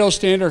uses NATO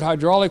standard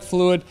hydraulic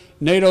fluid,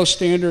 NATO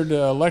standard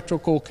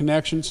electrical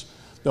connections.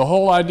 The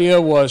whole idea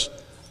was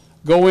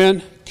go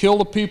in, kill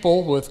the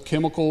people with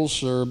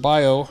chemicals or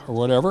bio or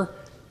whatever,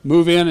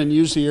 move in and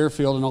use the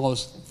airfield and all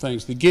those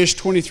things. The Gish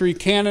 23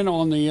 cannon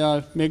on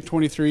the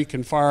MiG-23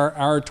 can fire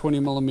our 20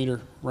 millimeter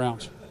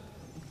rounds.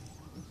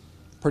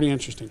 Pretty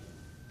interesting.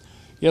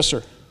 Yes,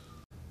 sir.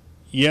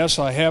 Yes,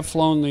 I have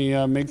flown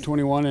the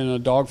MiG-21 in a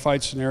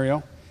dogfight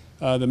scenario.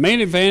 The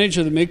main advantage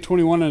of the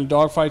MiG-21 in a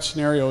dogfight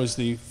scenario is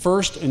the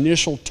first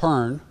initial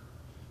turn.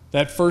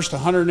 That first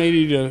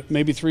 180 to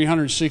maybe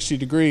 360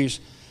 degrees,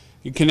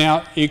 it could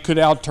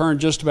outturn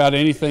just about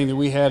anything that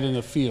we had in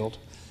the field.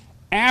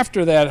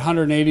 After that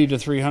 180 to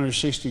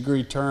 360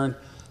 degree turn,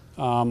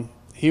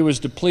 he was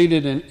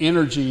depleted in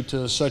energy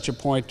to such a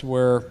point to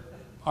where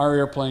our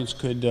airplanes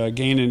could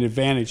gain an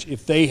advantage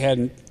if they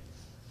hadn't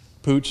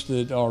pooched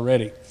it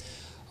already.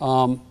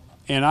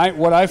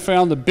 What I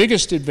found the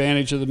biggest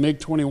advantage of the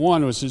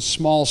MiG-21 was its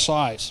small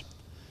size.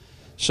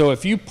 So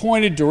if you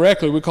pointed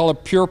directly, we call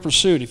it pure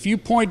pursuit. If you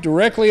point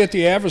directly at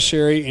the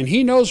adversary and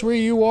he knows where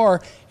you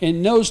are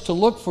and knows to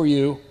look for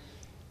you,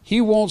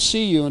 he won't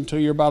see you until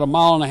you're about 1.5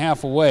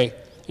 miles away.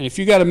 And if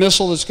you got a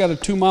missile that's got a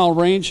 2-mile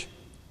range,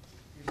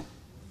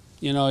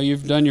 you know,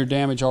 you've done your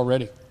damage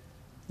already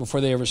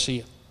before they ever see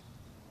you.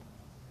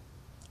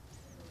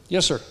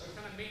 Yes, sir.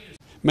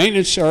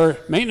 Maintenance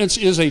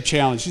is a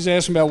challenge. He's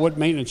asking about what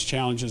maintenance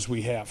challenges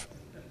we have.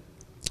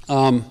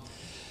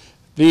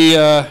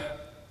 The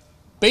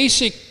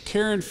basic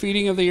care and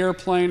feeding of the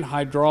airplane,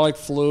 hydraulic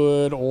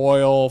fluid,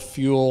 oil,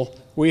 fuel,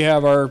 we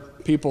have our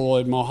people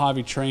at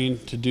Mojave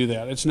trained to do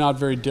that. It's not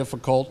very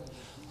difficult.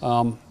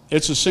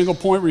 It's a single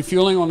point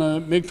refueling on a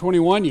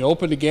MiG-21. You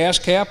open the gas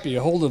cap, you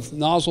hold the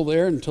nozzle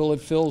there until it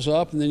fills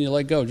up, and then you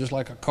let go, just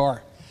like a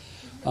car.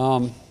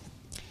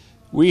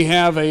 We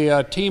have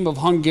a team of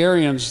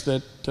Hungarians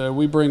that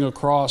we bring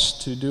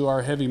across to do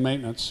our heavy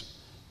maintenance.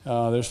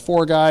 There's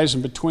 4 guys,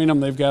 and between them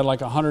they've got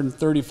like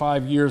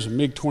 135 years of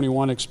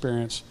MiG-21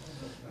 experience.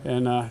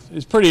 And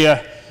it's pretty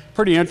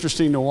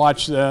interesting to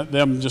watch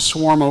them just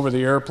swarm over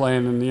the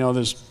airplane, and, you know,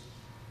 this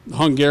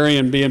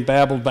Hungarian being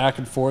babbled back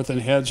and forth, and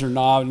heads are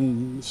nodding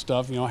and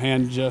stuff, you know,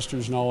 hand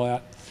gestures and all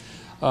that.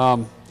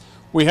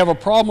 We have a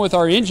problem with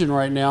our engine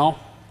right now,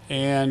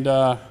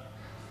 and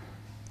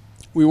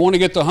we want to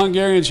get the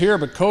Hungarians here,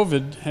 but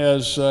COVID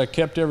has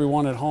kept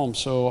everyone at home.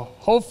 So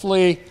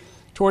hopefully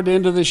toward the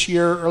end of this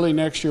year, early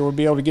next year, we'll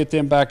be able to get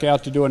them back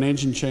out to do an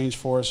engine change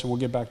for us, and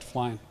we'll get back to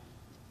flying.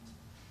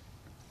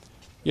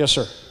 Yes,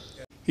 sir.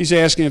 He's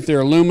asking if they're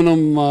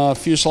aluminum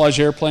fuselage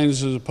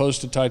airplanes as opposed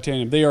to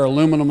titanium. They are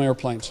aluminum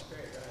airplanes.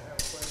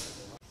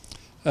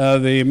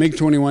 The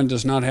MiG-21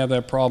 does not have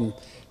that problem.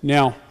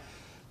 Now,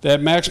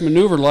 that max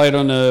maneuver light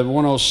on the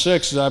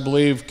 106, I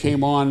believe,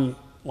 came on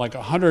like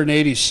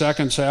 180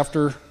 seconds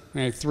after,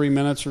 maybe 3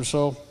 minutes or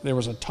so. There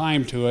was a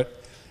time to it.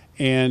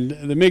 And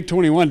the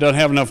MiG-21 doesn't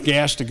have enough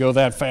gas to go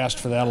that fast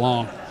for that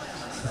long.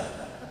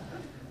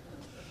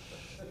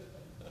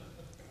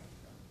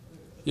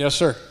 Yes,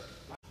 sir.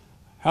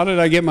 How did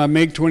I get my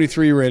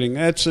MiG-23 rating?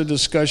 That's a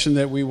discussion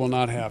that we will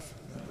not have.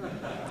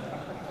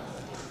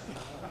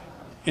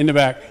 In the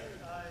back.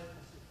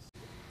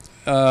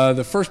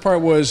 The first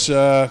part was,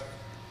 does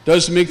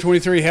the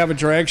MiG-23 have a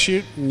drag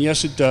chute? And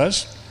yes, it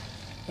does.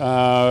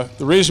 The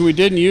reason we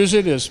didn't use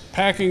it is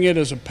packing it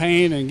is a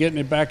pain, and getting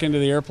it back into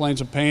the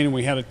airplane's a pain, and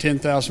we had a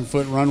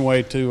 10,000-foot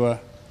runway to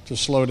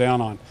slow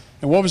down on.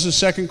 And what was the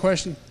second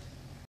question?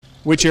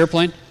 Which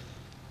airplane?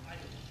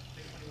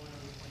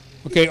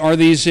 Okay, are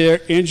these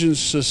engines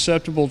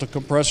susceptible to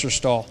compressor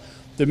stall?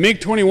 The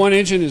MiG-21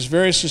 engine is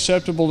very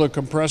susceptible to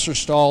compressor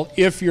stall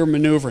if you're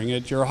maneuvering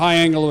at your high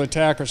angle of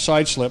attack or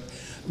side slip.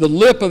 The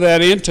lip of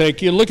that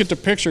intake, you look at the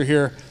picture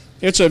here,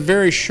 it's a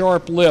very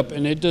sharp lip,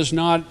 and it does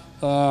not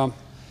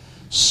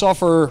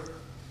suffer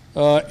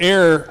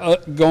air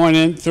going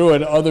in through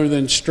it other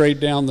than straight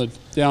down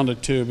the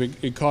tube.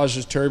 It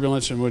causes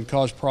turbulence and would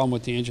cause problem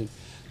with the engine.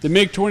 The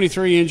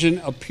MiG-23 engine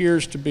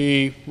appears to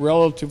be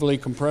relatively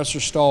compressor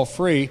stall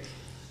free,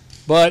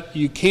 but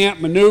you can't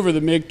maneuver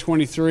the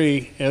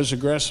MiG-23 as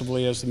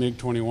aggressively as the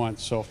MiG-21.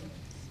 So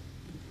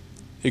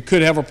it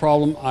could have a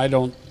problem. I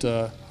don't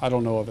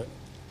know of it.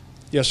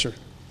 Yes, sir.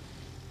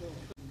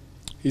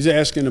 He's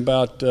asking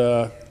about,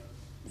 you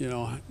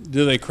know,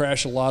 do they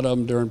crash a lot of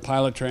them during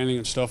pilot training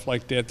and stuff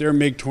like that? There are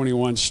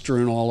MiG-21s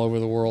strewn all over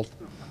the world.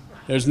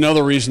 There's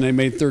another reason they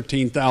made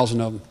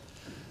 13,000 of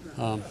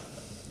them.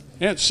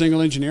 Yeah, it's a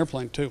single-engine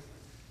airplane, too.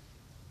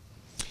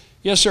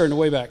 Yes, sir, in the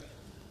way back.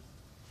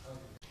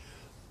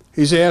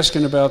 He's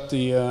asking about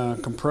the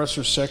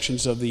compressor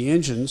sections of the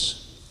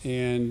engines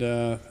and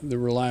the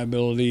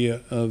reliability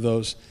of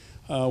those.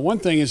 One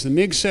thing is the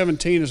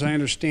MiG-17, as I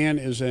understand,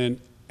 is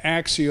an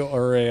axial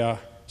or a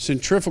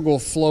centrifugal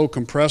flow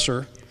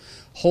compressor.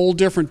 Whole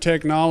different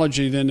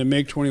technology than the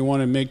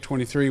MiG-21 and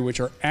MiG-23,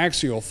 which are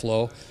axial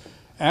flow.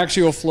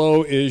 Axial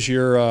flow is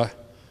your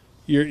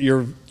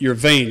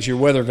veins, your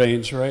weather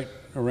vanes, right,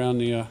 around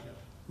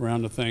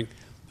the thing.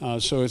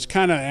 So it's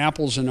kind of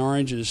apples and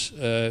oranges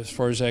as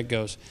far as that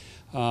goes.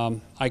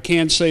 I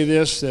can say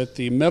this, that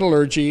the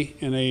metallurgy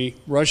in a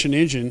Russian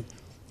engine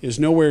is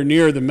nowhere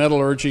near the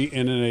metallurgy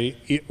in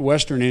a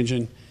Western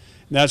engine.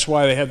 That's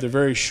why they have the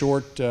very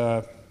short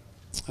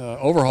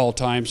overhaul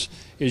times,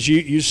 is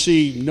you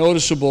see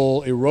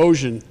noticeable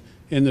erosion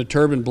in the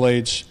turbine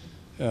blades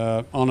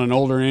on an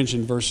older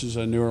engine versus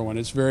a newer one.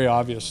 It's very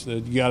obvious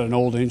that you got an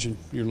old engine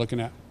you're looking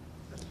at.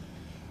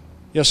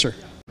 Yes, sir.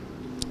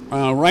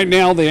 Right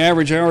now, the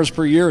average hours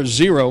per year is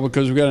 0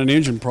 because we've got an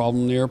engine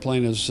problem. The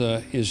airplane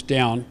is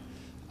down.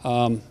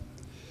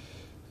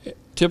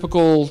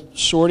 Typical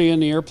sortie in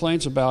the airplane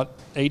is about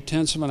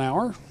 0.8 of an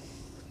hour,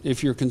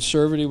 if you're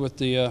conservative with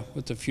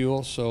the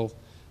fuel. So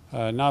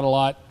not a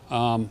lot.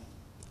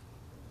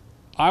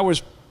 I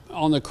was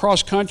on the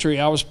cross country.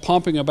 I was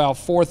pumping about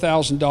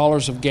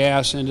 $4,000 of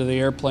gas into the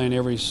airplane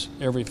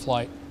every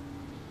flight.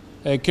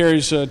 It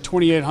carries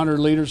 2,800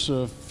 liters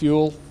of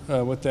fuel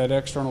with that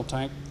external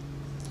tank.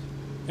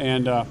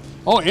 And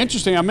oh,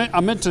 interesting. I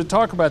meant to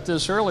talk about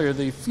this earlier.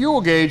 The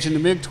fuel gauge in the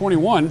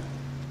MiG-21,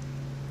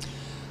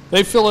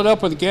 they fill it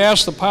up with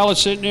gas. The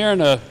pilot's sitting there,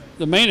 and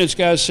the maintenance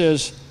guy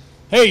says,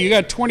 "Hey, you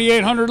got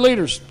 2,800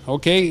 liters."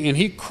 Okay, and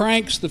he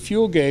cranks the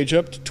fuel gauge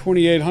up to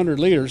 2,800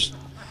 liters.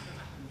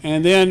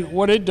 And then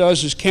what it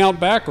does is count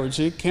backwards.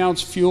 It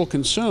counts fuel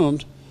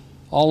consumed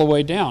all the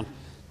way down.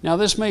 Now,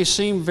 this may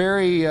seem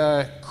very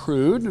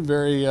crude,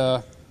 very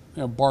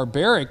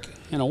barbaric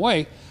in a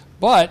way,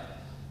 but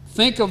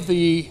think of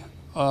the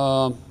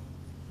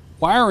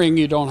wiring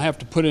you don't have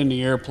to put in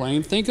the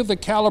airplane. Think of the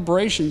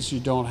calibrations you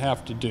don't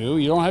have to do.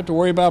 You don't have to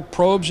worry about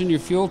probes in your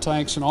fuel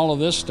tanks and all of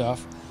this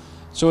stuff.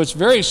 So it's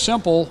very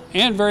simple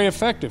and very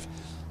effective.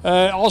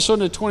 Also in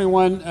the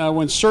 21,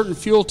 when certain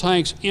fuel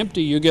tanks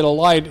empty, you get a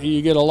light.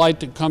 You get a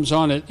light that comes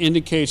on. It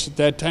indicates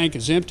that tank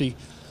is empty.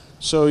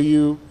 So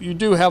you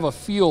do have a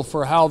feel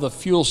for how the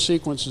fuel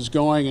sequence is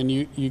going, and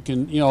you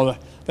can,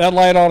 that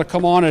light ought to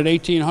come on at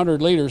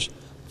 1,800 liters.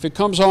 If it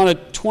comes on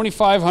at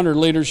 2,500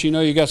 liters, you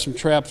know you got some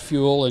trapped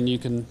fuel, and you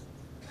can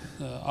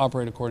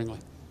operate accordingly.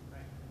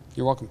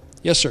 You're welcome.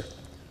 Yes, sir.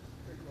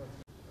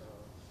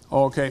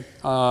 Okay.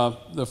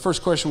 The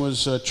first question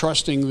was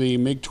trusting the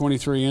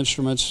MiG-23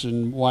 instruments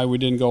and why we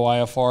didn't go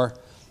IFR.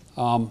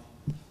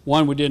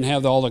 One, we didn't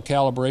have all the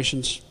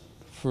calibrations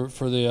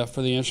for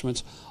the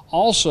instruments.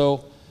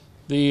 Also,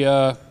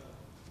 the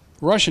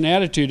Russian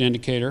attitude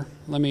indicator.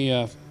 Let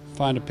me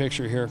find a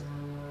picture here.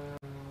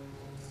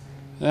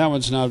 That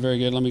one's not very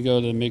good. Let me go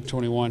to the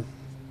MiG-21.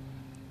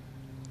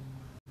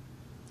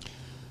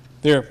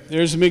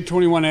 There's the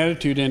MiG-21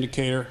 attitude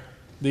indicator.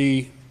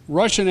 The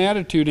Russian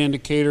attitude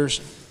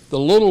indicators, the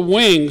little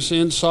wings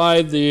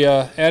inside the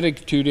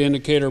attitude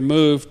indicator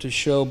move to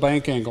show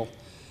bank angle.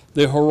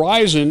 The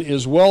horizon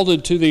is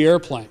welded to the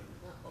airplane,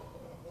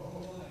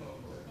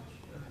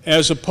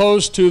 as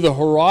opposed to the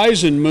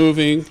horizon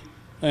moving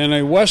in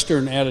a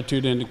Western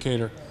attitude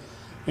indicator.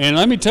 And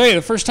let me tell you,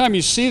 the first time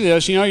you see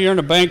this, you're in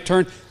a bank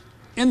turn.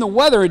 In the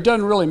weather, it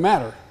doesn't really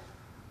matter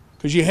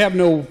because you have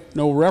no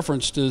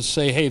reference to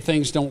say, hey,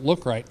 things don't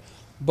look right.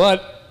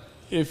 But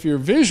if you're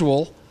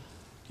visual,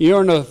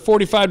 you're in a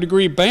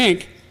 45-degree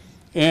bank,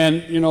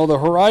 and the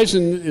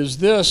horizon is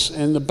this,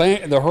 and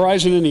the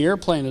horizon in the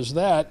airplane is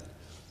that.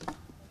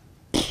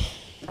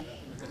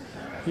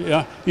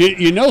 Yeah,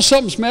 you know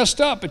something's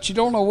messed up, but you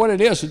don't know what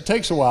it is. It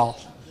takes a while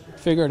to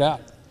figure it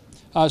out.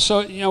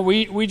 So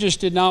we just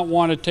did not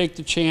want to take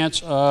the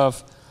chance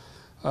of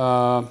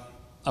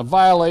a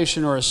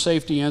violation or a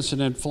safety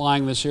incident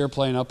flying this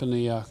airplane up in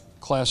the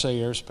Class A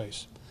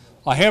airspace.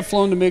 I have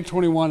flown the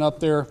MiG-21 up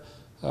there.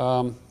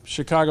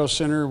 Chicago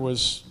Center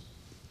was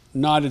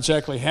not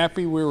exactly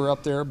happy we were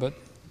up there, but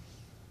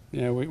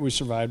yeah, we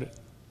survived it.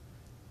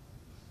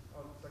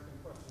 Second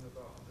question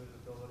about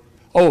visibility.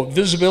 Oh,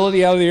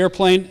 visibility out of the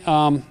airplane,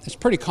 it's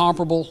pretty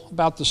comparable,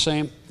 about the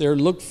same. They're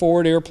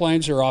look-forward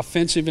airplanes, they're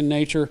offensive in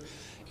nature,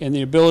 and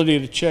the ability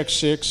to check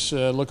six,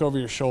 look over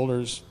your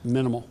shoulders,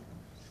 minimal.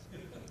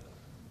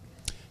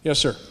 Yes,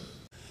 sir.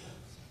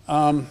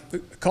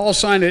 Call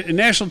sign, at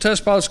National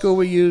Test Pilot School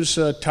we use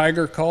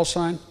Tiger call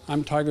sign.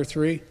 I'm Tiger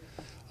 3.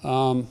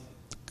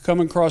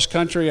 Coming cross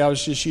country, I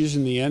was just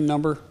using the N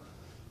number.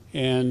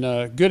 And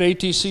good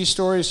ATC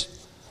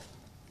stories.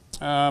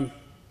 Air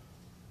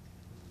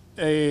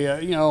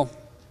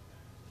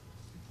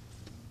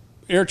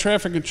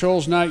traffic control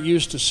is not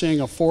used to seeing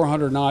a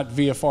 400 knot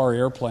VFR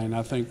airplane,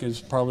 I think is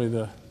probably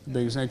the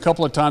biggest thing. A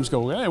couple of times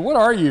go, hey, what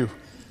are you?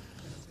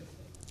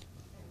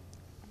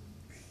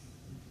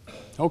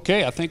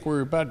 Okay, I think we're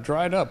about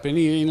dried up.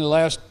 Any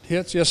last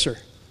hits? Yes, sir.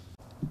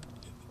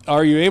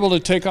 Are you able to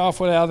take off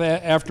without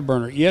that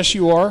afterburner? Yes,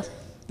 you are.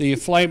 The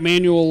flight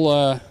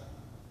manual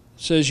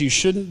says you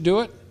shouldn't do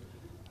it.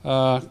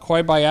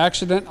 Quite by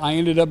accident, I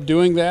ended up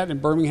doing that in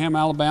Birmingham,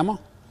 Alabama.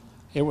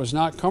 It was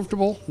not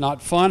comfortable,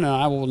 not fun, and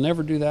I will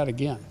never do that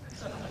again.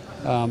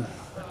 And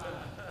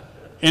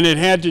it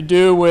had to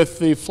do with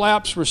the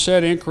flaps were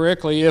set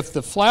incorrectly. If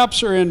the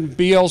flaps are in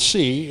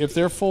BLC, if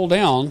they're full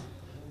down,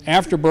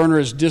 afterburner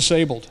is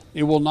disabled.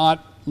 It will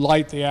not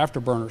light the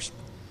afterburners.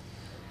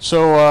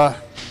 So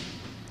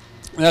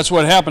that's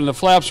what happened. The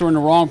flaps were in the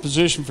wrong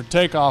position for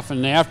takeoff,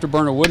 and the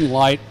afterburner wouldn't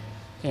light.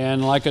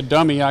 And like a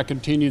dummy, I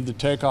continued the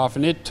takeoff.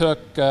 And it took,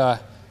 I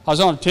was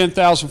on a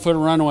 10,000-foot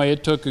runway.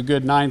 It took a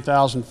good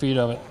 9,000 feet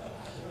of it.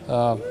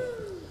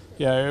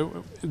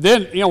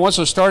 Then, once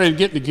I started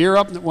getting the gear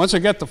up, once I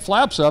got the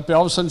flaps up,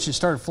 all of a sudden she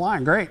started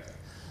flying great.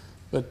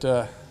 But,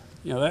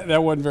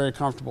 that wasn't very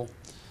comfortable.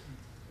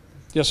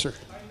 Yes, sir.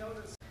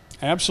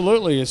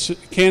 Absolutely.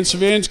 Can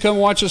civilians come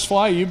watch us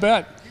fly? You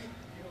bet.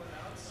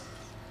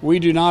 We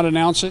do not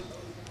announce it.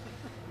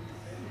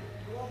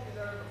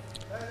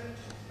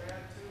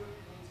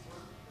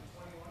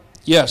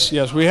 Yes,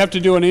 we have to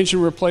do an engine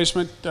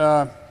replacement.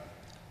 If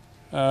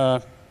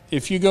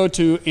you go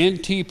to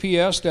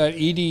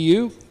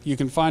ntps.edu, you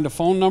can find a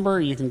phone number.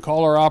 You can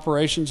call our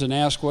operations and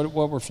ask what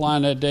we're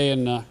flying that day,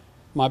 and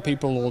my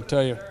people will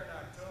tell you.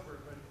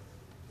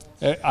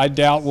 I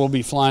doubt we'll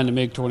be flying the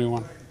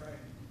MiG-21.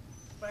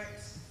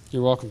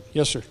 You're welcome.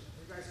 Yes, sir.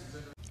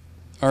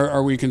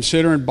 Are we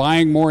considering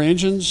buying more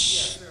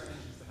engines?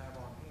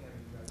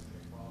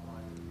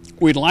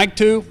 We'd like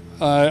to.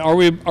 Are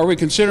we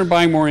considering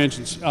buying more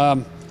engines?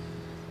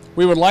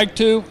 We would like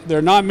to. There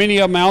are not many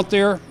of them out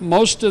there.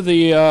 Most of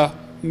the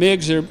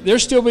MiGs, they're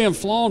still being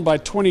flown by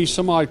 20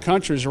 some odd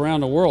countries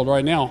around the world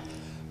right now.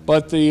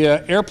 But the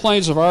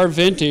airplanes of our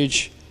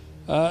vintage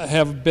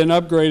have been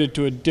upgraded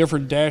to a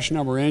different dash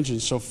number engine.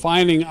 So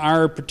finding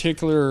our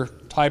particular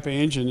type of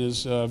engine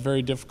is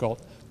very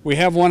difficult. We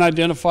have one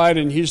identified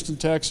in Houston,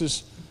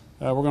 Texas.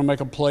 We're going to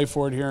make a play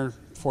for it here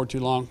before too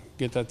long,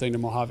 get that thing to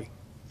Mojave.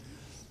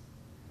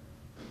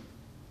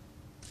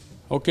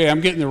 Okay,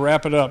 I'm getting to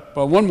wrap it up.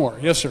 One more.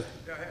 Yes, sir.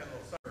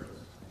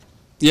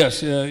 Yes,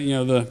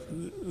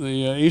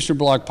 the Eastern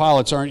Bloc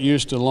pilots aren't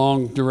used to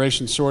long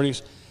duration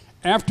sorties.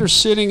 After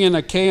sitting in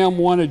a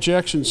KM1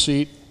 ejection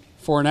seat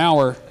for an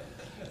hour,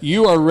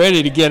 you are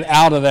ready to get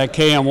out of that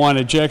KM1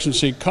 ejection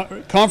seat.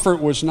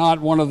 Comfort was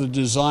not one of the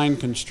design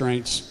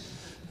constraints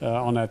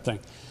on that thing.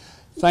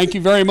 Thank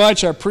you very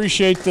much. I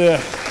appreciate the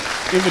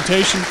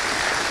invitation.